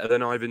suggest, better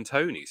than Ivan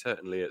Toney,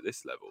 certainly at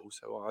this level.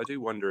 So I do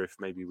wonder if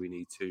maybe we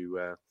need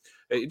to...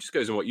 it just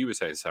goes on what you were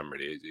saying, Sam,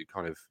 really. It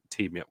kind of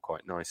teed me up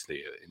quite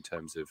nicely in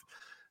terms of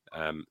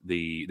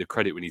the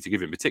credit we need to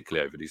give him,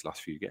 particularly over these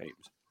last few games.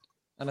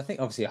 And I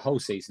think obviously a whole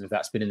season of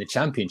that's been in the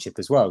Championship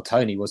as well.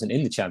 Toney wasn't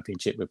in the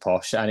Championship with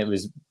Posh, and it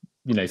was,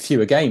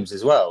 fewer games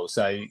as well.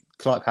 So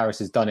Clarke-Harris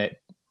has done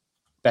it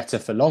better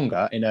for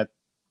longer in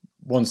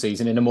one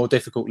season in a more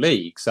difficult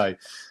league. So,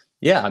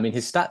 yeah, I mean,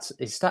 his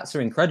stats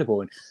are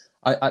incredible. And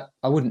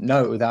I wouldn't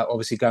know it without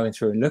obviously going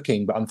through and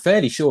looking, but I'm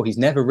fairly sure he's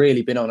never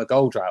really been on a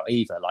goal drought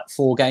either. Like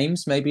 4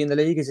 games maybe in the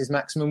league is his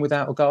maximum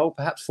without a goal,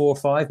 perhaps 4 or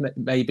 5.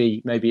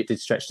 Maybe it did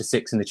stretch to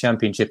 6 in the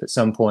Championship at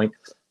some point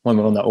when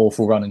we were on that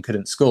awful run and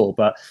couldn't score.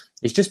 But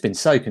he's just been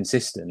so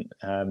consistent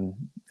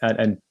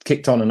and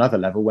kicked on another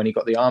level when he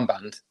got the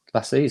armband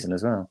last season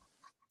as well.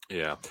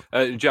 Yeah.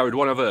 Jared,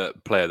 one other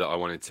player that I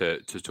wanted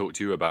to talk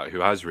to you about who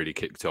has really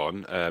kicked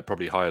on,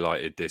 probably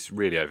highlighted this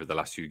really over the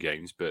last few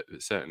games, but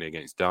certainly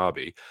against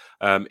Derby,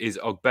 is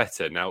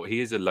Ogbeta. Now, he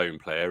is a loan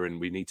player, and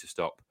we need to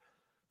stop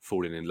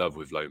falling in love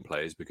with loan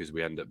players because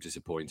we end up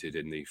disappointed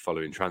in the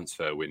following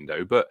transfer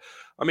window. But,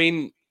 I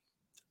mean,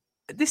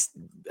 is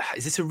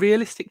this a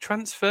realistic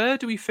transfer,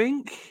 do we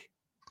think?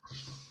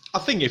 I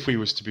think if we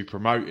was to be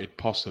promoted,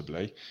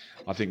 possibly,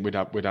 I think we'd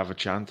have a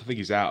chance. I think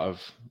he's out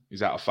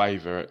of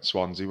favour at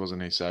Swansea,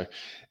 wasn't he? So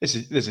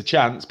there's a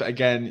chance, but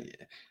again,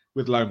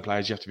 with loan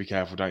players, you have to be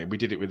careful, don't you? We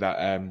did it with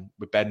that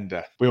with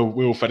Bender. We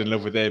all fell in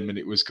love with him, and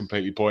it was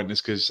completely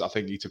pointless because I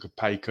think he took a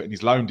pay cut in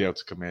his loan deal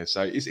to come here.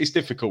 So it's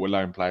difficult with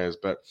loan players,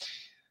 but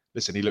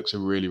listen, he looks a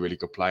really, really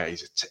good player.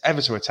 He's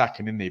ever so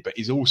attacking, isn't he? But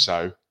he's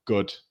also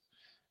good.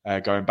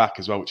 Going back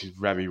as well, which is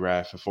very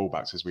rare for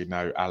fullbacks, as we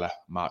know, a la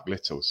Mark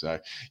Little. So,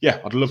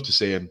 yeah, I'd love to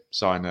see him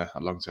sign a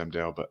long-term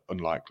deal, but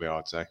unlikely,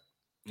 I'd say.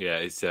 Yeah,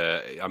 it's.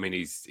 I mean,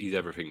 he's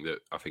everything that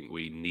I think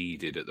we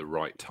needed at the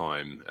right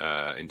time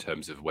in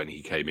terms of when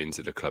he came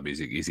into the club.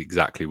 He's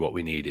exactly what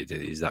we needed.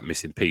 Is that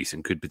missing piece,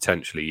 and could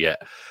potentially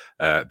yet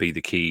be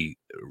the key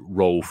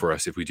role for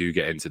us if we do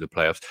get into the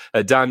playoffs.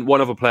 Dan,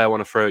 one other player I want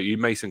to throw at you,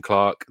 Mason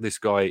Clark. This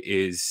guy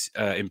is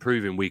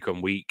improving week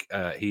on week.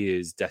 He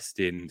is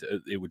destined,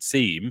 it would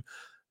seem,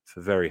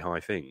 for very high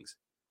things.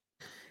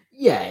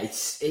 Yeah,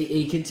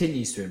 he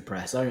continues to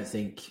impress. I don't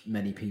think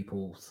many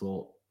people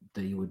thought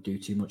that he would do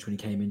too much when he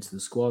came into the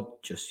squad.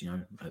 Just,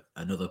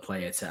 another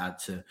player to add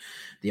to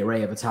the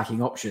array of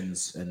attacking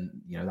options. And,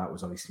 that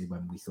was obviously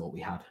when we thought we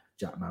had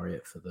Jack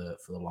Marriott for the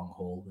long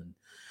haul. And,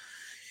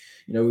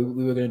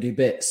 we were going to do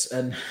bits.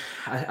 And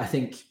I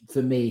think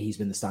for me, he's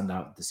been the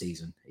standout of the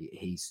season.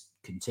 He's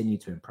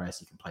continued to impress.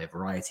 He can play a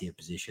variety of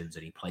positions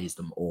and he plays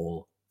them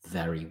all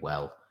very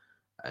well.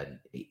 And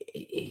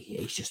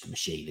he's just a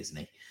machine, isn't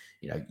he?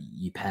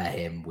 You pair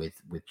him with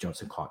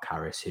Jonson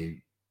Clarke-Harris, who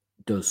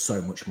does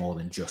so much more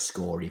than just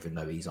score, even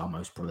though he's our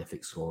most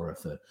prolific scorer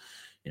for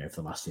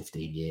the last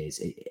 15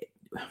 years.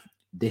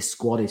 This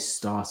squad is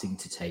starting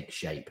to take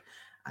shape,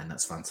 and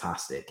that's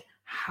fantastic.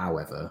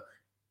 However,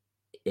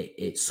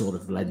 it sort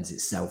of lends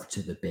itself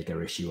to the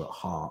bigger issue at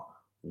heart.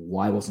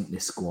 Why wasn't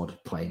this squad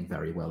playing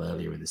very well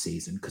earlier in the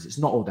season? Because it's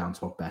not all down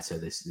to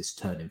Ogbeta, this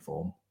turn in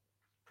form.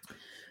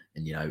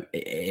 And,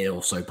 it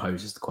also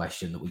poses the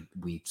question that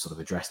we sort of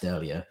addressed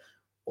earlier.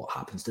 What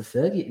happens to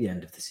Fergie at the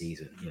end of the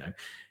season?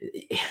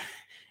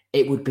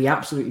 It would be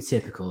absolutely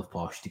typical of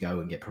Posh to go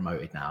and get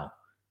promoted now,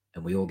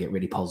 and we all get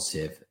really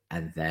positive,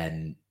 and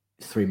then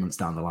 3 months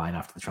down the line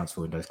after the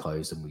transfer window's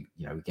closed and we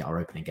get our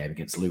opening game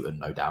against Luton,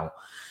 no doubt,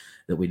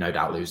 that we no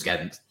doubt lose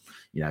against,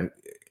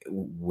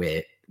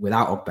 we're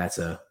without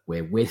Ogbetter,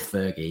 we're with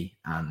Fergie,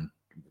 and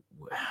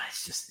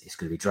it's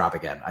going to be drab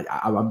again.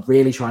 I'm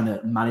really trying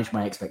to manage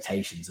my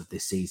expectations of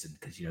this season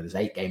because, there's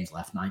 8 games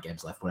left, 9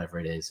 games left, whatever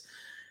it is.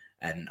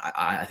 And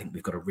I think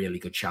we've got a really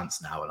good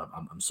chance now, and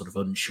I'm sort of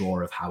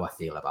unsure of how I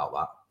feel about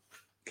that.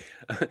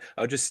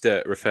 I'll just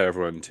refer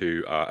everyone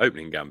to our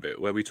opening gambit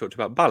where we talked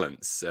about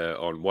balance.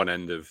 On one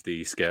end of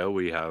the scale,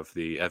 we have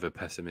the ever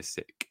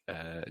pessimistic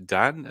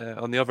Dan.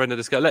 On the other end of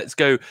the scale, let's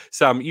go,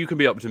 Sam. You can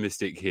be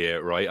optimistic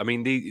here, right? I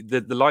mean,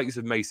 the likes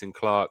of Mason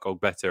Clark,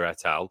 Ogbetter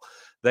et al.,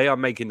 they are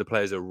making the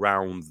players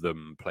around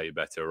them play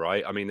better,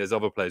 right? I mean, there's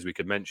other players we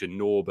could mention.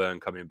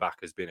 Norburn coming back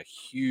has been a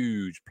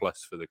huge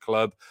plus for the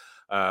club.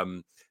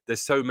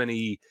 There's so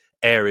many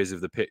areas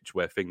of the pitch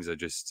where things are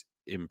just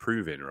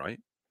improving, right?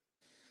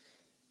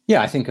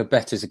 Yeah, I think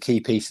Ogbetter is a key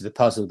piece of the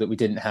puzzle that we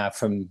didn't have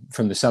from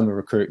the summer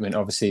recruitment.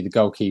 Obviously, the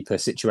goalkeeper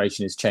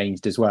situation has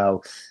changed as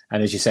well.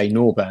 And as you say,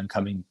 Norburn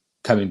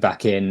coming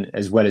back in,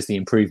 as well as the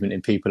improvement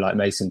in people like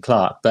Mason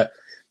Clark. But,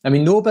 I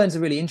mean, Norburn's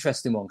a really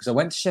interesting one because I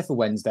went to Sheffield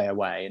Wednesday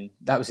away, and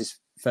that was his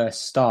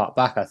first start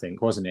back, I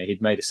think, wasn't it?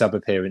 He'd made a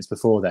sub-appearance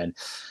before then.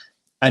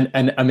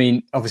 And I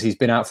mean, obviously, he's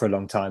been out for a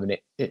long time, and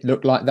it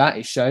looked like that.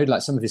 It showed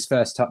like some of his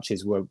first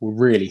touches were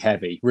really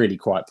heavy, really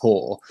quite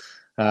poor.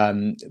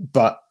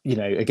 But,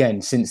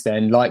 again, since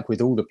then, like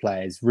with all the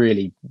players,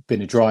 really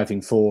been a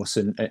driving force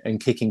and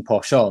kicking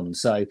Posh on.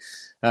 So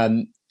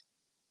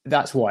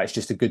that's why it's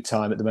just a good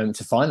time at the moment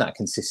to find that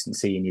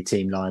consistency in your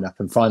team lineup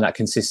and find that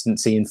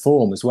consistency in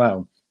form as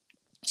well.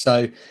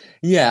 So,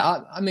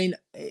 yeah, I mean,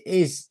 it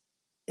is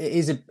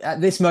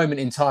at this moment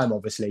in time,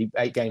 obviously,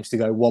 8 games to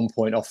go, 1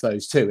 point off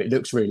those 2. It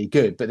looks really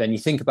good. But then you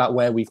think about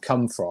where we've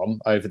come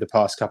from over the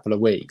past couple of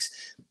weeks.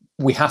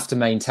 We have to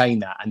maintain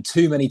that. And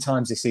too many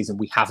times this season,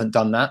 we haven't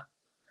done that.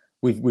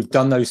 We've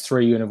done those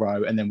 3 in a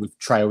row and then we've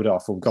trailed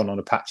off or gone on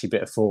a patchy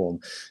bit of form.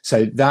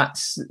 So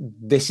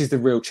this is the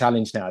real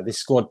challenge now. This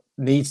squad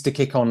needs to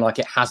kick on like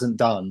it hasn't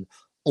done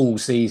all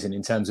season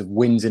in terms of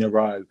wins in a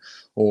row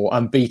or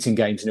unbeaten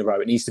games in a row.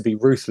 It needs to be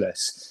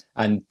ruthless.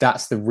 And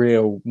that's the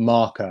real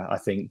marker, I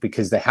think,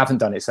 because they haven't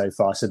done it so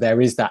far. So there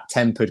is that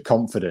tempered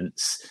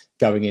confidence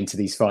going into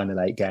these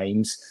final 8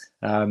 games.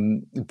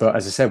 But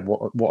as I said,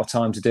 what a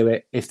time to do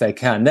it if they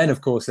can. Then,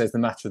 of course, there's the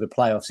matter of the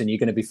playoffs, and you're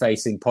going to be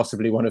facing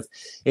possibly one of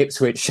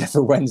Ipswich,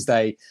 Sheffield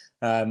Wednesday,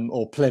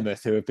 or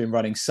Plymouth, who have been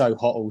running so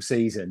hot all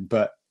season.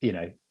 But,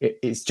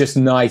 it's just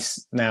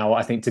nice now,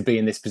 I think, to be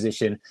in this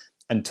position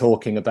and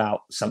talking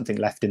about something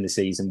left in the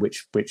season,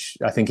 which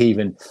I think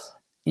even,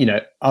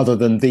 other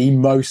than the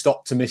most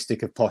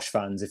optimistic of Posh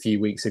fans a few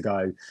weeks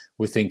ago,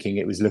 were thinking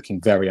it was looking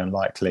very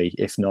unlikely,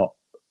 if not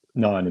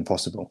nigh on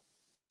impossible.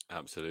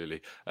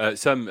 Absolutely.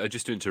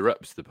 Just to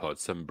interrupt the pod,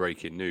 some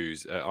breaking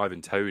news.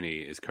 Ivan Toney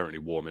is currently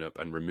warming up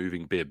and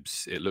removing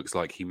bibs. It looks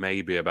like he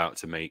may be about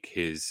to make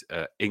his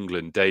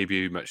England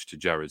debut, much to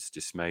Jared's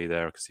dismay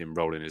there. I can see him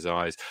rolling his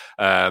eyes.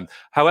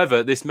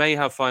 However, this may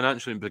have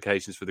financial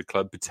implications for the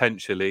club,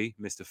 potentially,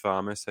 Mr.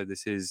 Farmer, so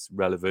this is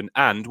relevant.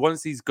 And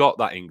once he's got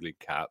that England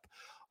cap,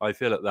 I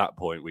feel at that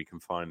point we can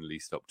finally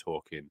stop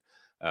talking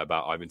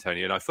about Ivan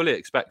Toney. And I fully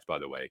expect, by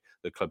the way,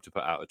 the club to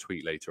put out a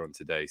tweet later on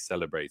today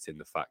celebrating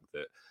the fact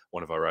that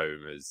one of our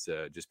own has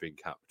just been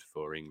capped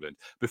for England.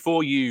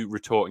 Before you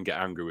retort and get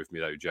angry with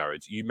me, though,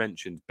 Jared, you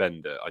mentioned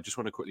Bender. I just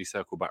want to quickly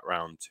circle back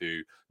round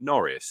to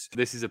Norris.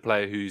 This is a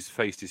player who's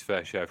faced his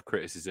fair share of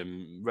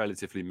criticism,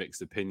 relatively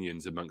mixed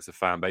opinions amongst the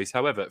fan base.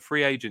 However,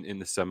 free agent in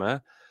the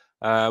summer.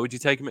 Would you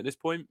take him at this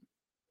point?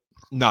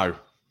 No,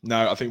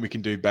 I think we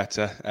can do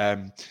better.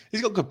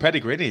 He's got good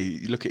pedigree, isn't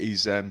he? You look at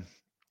his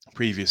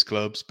previous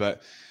clubs,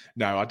 but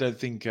no, I don't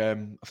think. I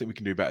think we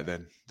can do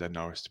better than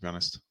Norris, to be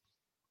honest.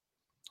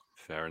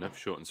 Fair enough,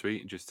 short and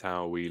sweet, just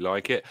how we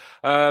like it.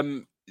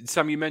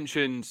 Sam, you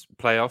mentioned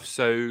playoffs,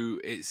 so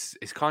it's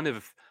kind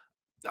of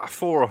a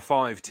 4 or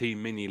 5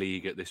 team mini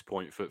league at this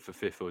point for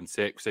 5th and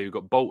 6th. So you've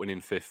got Bolton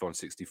in 5th on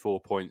 64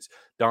 points,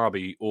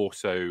 Derby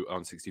also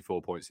on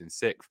 64 points in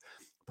 6th,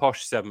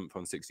 Posh 7th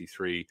on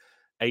 63.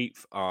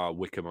 8th are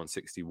Wickham on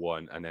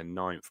 61, and then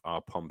 9th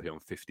are Pompey on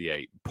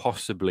 58,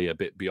 possibly a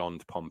bit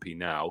beyond Pompey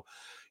now.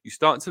 You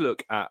start to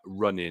look at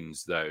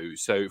run-ins, though.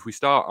 So if we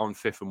start on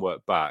 5th and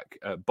work back,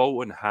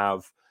 Bolton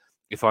have,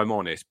 if I'm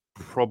honest,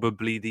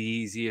 probably the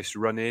easiest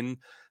run-in.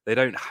 They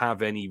don't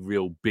have any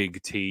real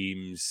big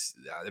teams.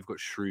 They've got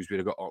Shrewsbury,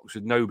 they've got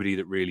Oxford, nobody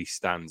that really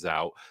stands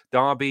out.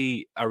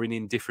 Derby are in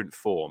indifferent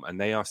form, and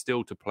they are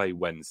still to play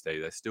Wednesday.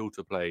 They're still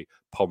to play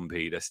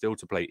Pompey. They're still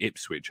to play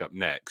Ipswich up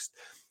next.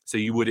 So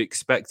you would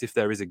expect if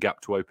there is a gap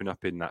to open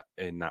up in that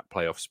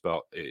playoff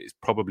spot, it's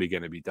probably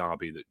going to be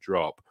Derby that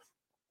drop.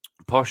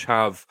 Posh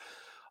have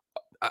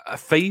a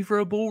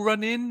favourable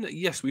run in.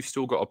 Yes, we've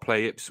still got to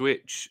play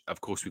Ipswich.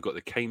 Of course, we've got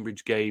the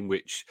Cambridge game,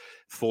 which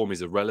form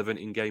is irrelevant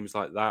in games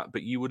like that.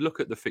 But you would look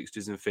at the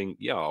fixtures and think,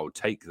 yeah, I'll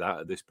take that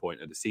at this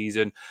point of the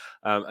season.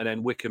 And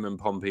then Wycombe and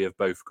Pompey have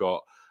both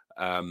got,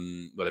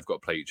 they've got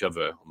to play each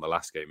other on the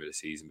last game of the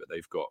season, but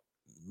they've got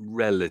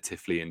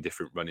relatively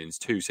indifferent run-ins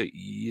too. So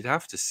you'd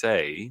have to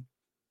say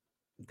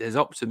there's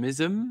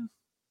optimism.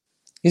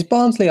 Is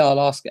Barnsley our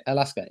last game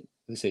of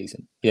the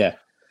season? Yeah.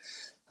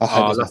 I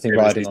hope there's nothing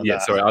riding on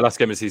that. Sorry, our last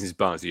game of the season is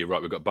Barnsley. You're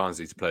right. We've got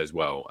Barnsley to play as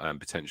well, and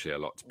potentially a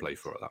lot to play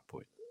for at that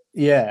point.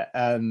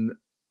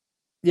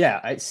 Yeah,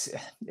 it's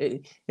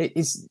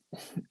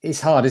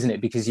hard, isn't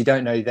it? Because you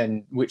don't know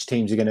then which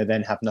teams are going to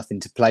then have nothing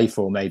to play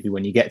for. Maybe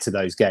when you get to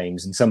those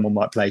games, and someone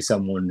might play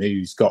someone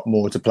who's got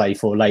more to play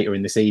for later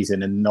in the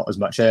season and not as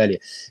much earlier.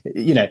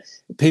 You know,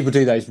 people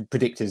do those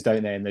predictors,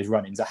 don't they? And those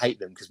run-ins, I hate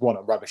them because one,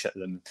 I'm rubbish at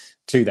them.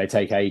 Two, they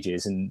take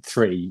ages, and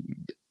three,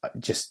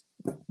 just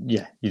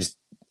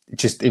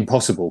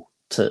impossible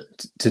to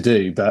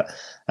do. But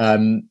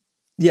I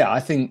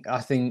think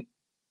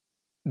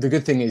the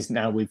good thing is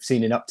now we've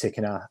seen an uptick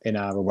in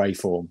our away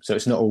form, so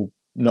it's not all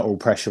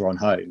pressure on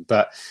home.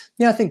 But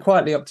yeah, I think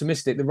quietly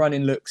optimistic. The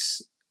running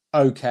looks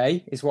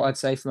okay, is what I'd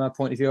say from our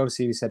point of view.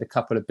 Obviously, we said a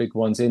couple of big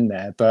ones in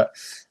there, but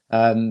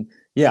I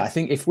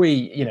think if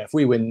we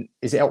win,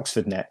 is it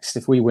Oxford next?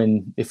 If we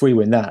win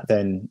that,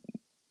 then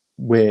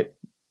we're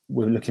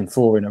looking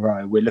 4 in a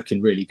row. We're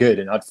looking really good,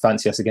 and I'd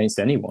fancy us against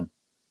anyone.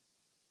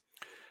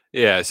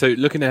 Yeah, so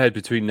looking ahead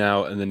between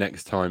now and the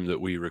next time that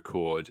we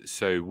record.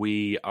 So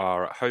we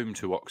are at home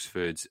to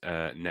Oxford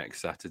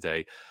next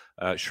Saturday.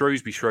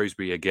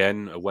 Shrewsbury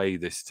again, away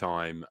this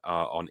time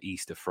on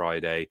Easter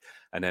Friday.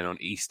 And then on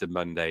Easter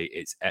Monday,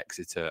 it's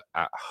Exeter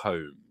at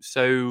home.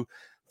 So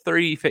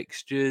 3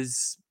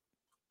 fixtures.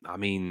 I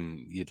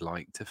mean, you'd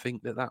like to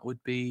think that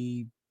would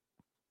be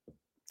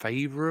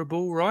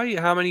favourable, right?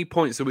 How many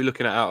points are we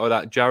looking at out of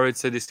that, Jared?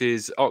 So this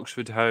is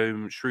Oxford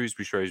home,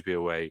 Shrewsbury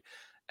away,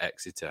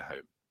 Exeter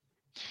home.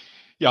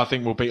 Yeah, I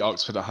think we'll beat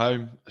Oxford at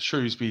home.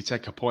 Shrewsbury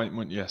take a point,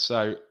 wouldn't you?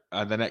 So,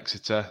 and then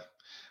Exeter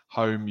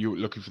home, you're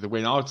looking for the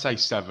win. I would say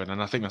 7,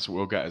 and I think that's what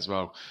we'll get as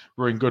well.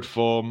 We're in good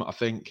form. I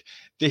think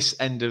this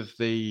end of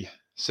the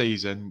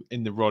season,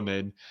 in the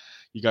run-in,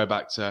 you go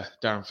back to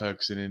Darren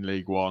Ferguson in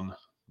League One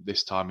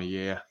this time of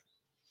year.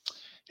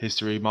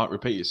 History might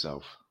repeat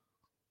itself.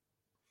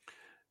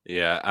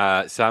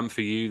 Yeah, Sam,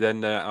 for you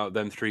then, out of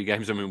them 3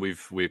 games, I mean,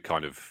 we're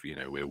kind of,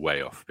 we're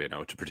way off being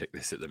able to predict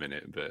this at the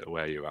minute, but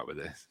where are you at with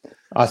this?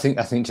 I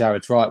think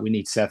Jared's right. We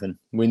need 7.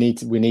 We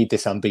need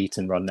this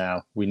unbeaten run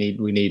now. We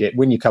need it.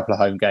 Win your couple of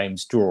home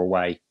games, draw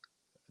away.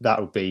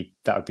 That would be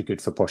good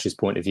for Posh's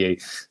point of view.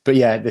 But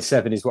yeah, the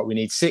 7 is what we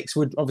need. 6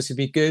 would obviously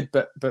be good,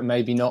 but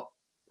maybe not.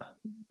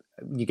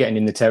 You're getting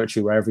in the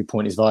territory where every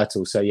point is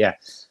vital. So yeah,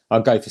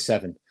 I'll go for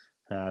 7.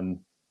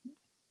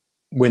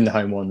 Win the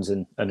home ones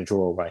and a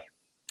draw away.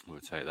 We'll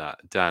take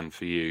that. Dan,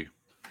 for you.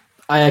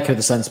 I echo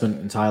the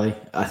sentiment entirely.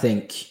 I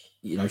think,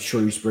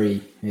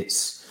 Shrewsbury,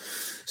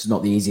 it's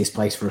not the easiest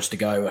place for us to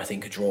go. I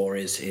think a draw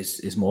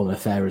is more than a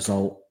fair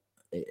result,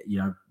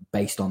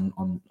 based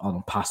on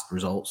past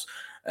results.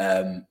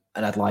 And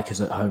I'd like us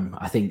at home.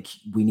 I think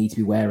we need to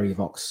be wary of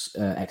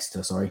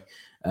Exeter,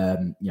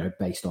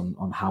 based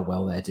on how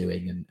well they're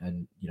doing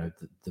and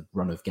the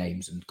run of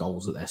games and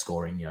goals that they're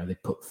scoring. They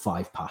put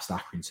 5 past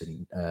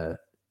Accrington.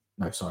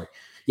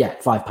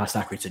 5 past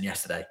Accrington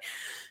yesterday.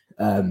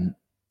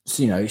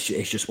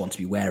 It's just one to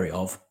be wary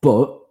of.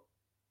 But,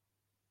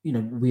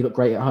 we look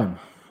great at home,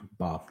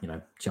 bar,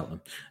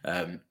 Cheltenham.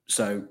 I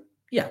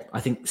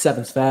think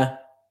 7's fair,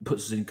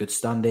 puts us in good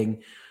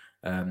standing.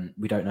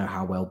 We don't know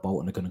how well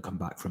Bolton are going to come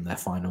back from their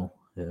final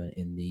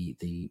in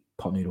the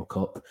Pot Noodle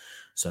Cup.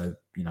 So,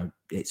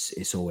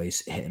 it's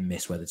always hit and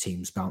miss where the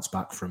teams bounce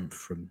back from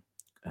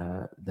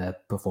their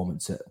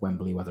performance at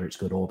Wembley, whether it's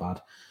good or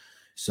bad.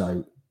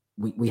 So,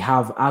 we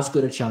have as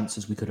good a chance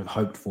as we could have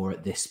hoped for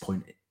at this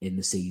point in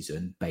the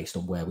season based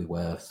on where we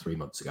were 3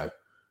 months ago.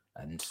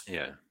 And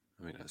yeah,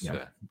 I mean, that's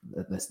fair.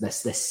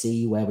 Let's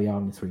see where we are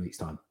in 3 weeks'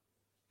 time.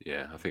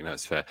 Yeah, I think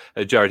that's fair.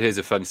 Jared, here's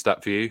a fun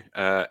stat for you.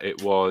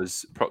 It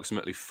was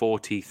approximately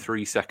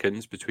 43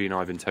 seconds between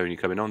Ivan Toney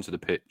coming onto the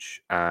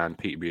pitch and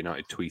Peterborough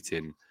United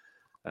tweeting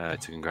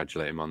to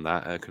congratulate him on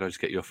that. Could I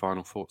just get your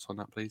final thoughts on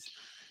that, please?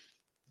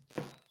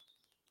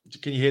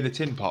 Can you hear the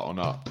tin pot or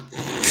not?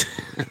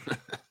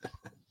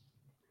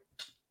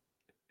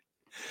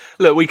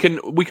 Look, we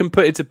can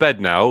put it to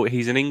bed now.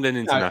 He's an England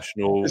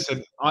international. No,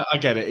 listen, I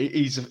get it.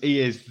 He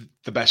is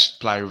the best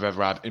player we've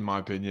ever had, in my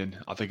opinion.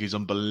 I think he's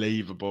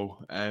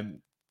unbelievable. But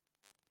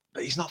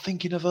he's not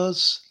thinking of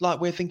us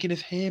like we're thinking of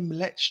him.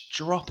 Let's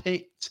drop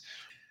it.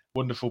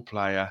 Wonderful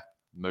player.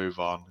 Move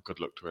on. Good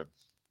luck to him.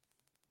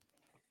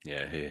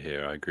 Yeah,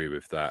 here. I agree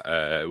with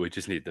that. We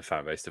just need the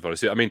fan base to follow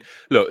suit. I mean,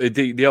 look,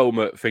 the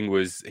ultimate thing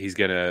was he's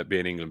going to be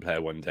an England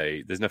player one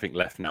day. There's nothing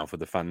left now for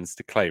the fans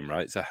to claim,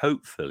 right? So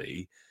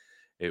hopefully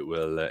it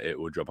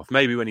will drop off.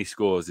 Maybe when he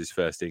scores his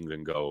first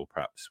England goal,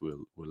 perhaps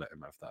we'll let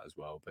him have that as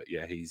well. But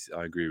yeah,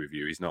 I agree with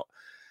you. He's not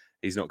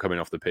he's not coming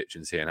off the pitch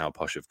and seeing how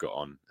Posh have got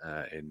on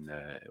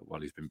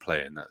while he's been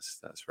playing.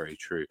 That's very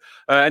true.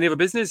 Any other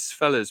business,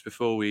 fellas,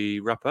 before we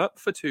wrap up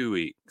for 2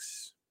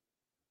 weeks?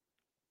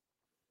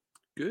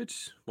 Good,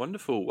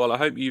 wonderful. Well, I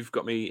hope you've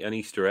got me an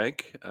Easter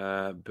egg.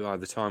 By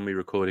the time we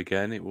record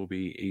again, it will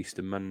be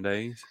Easter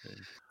Monday. So.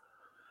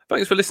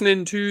 Thanks for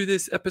listening to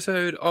this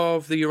episode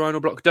of the Urinal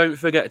Block. Don't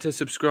forget to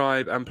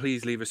subscribe and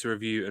please leave us a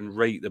review and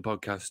rate the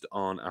podcast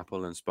on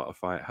Apple and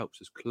Spotify. It helps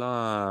us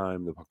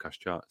climb the podcast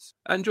charts.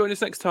 And join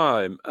us next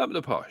time. Up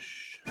the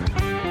Posh.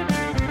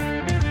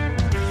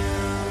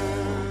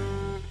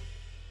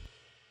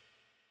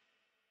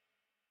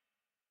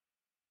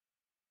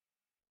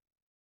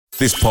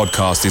 This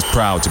podcast is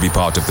proud to be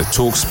part of the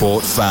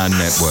TalkSport Fan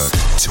Network.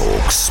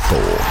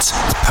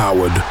 TalkSport.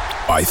 Powered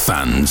by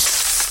fans.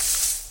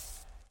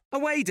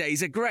 Away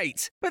days are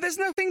great, but there's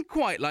nothing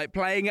quite like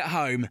playing at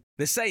home.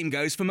 The same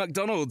goes for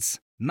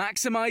McDonald's.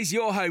 Maximise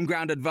your home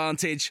ground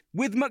advantage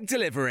with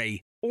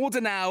McDelivery.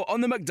 Order now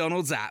on the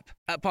McDonald's app.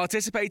 At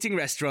participating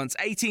restaurants,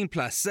 18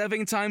 plus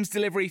serving times,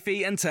 delivery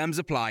fee and terms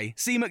apply.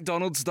 See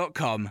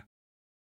mcdonalds.com.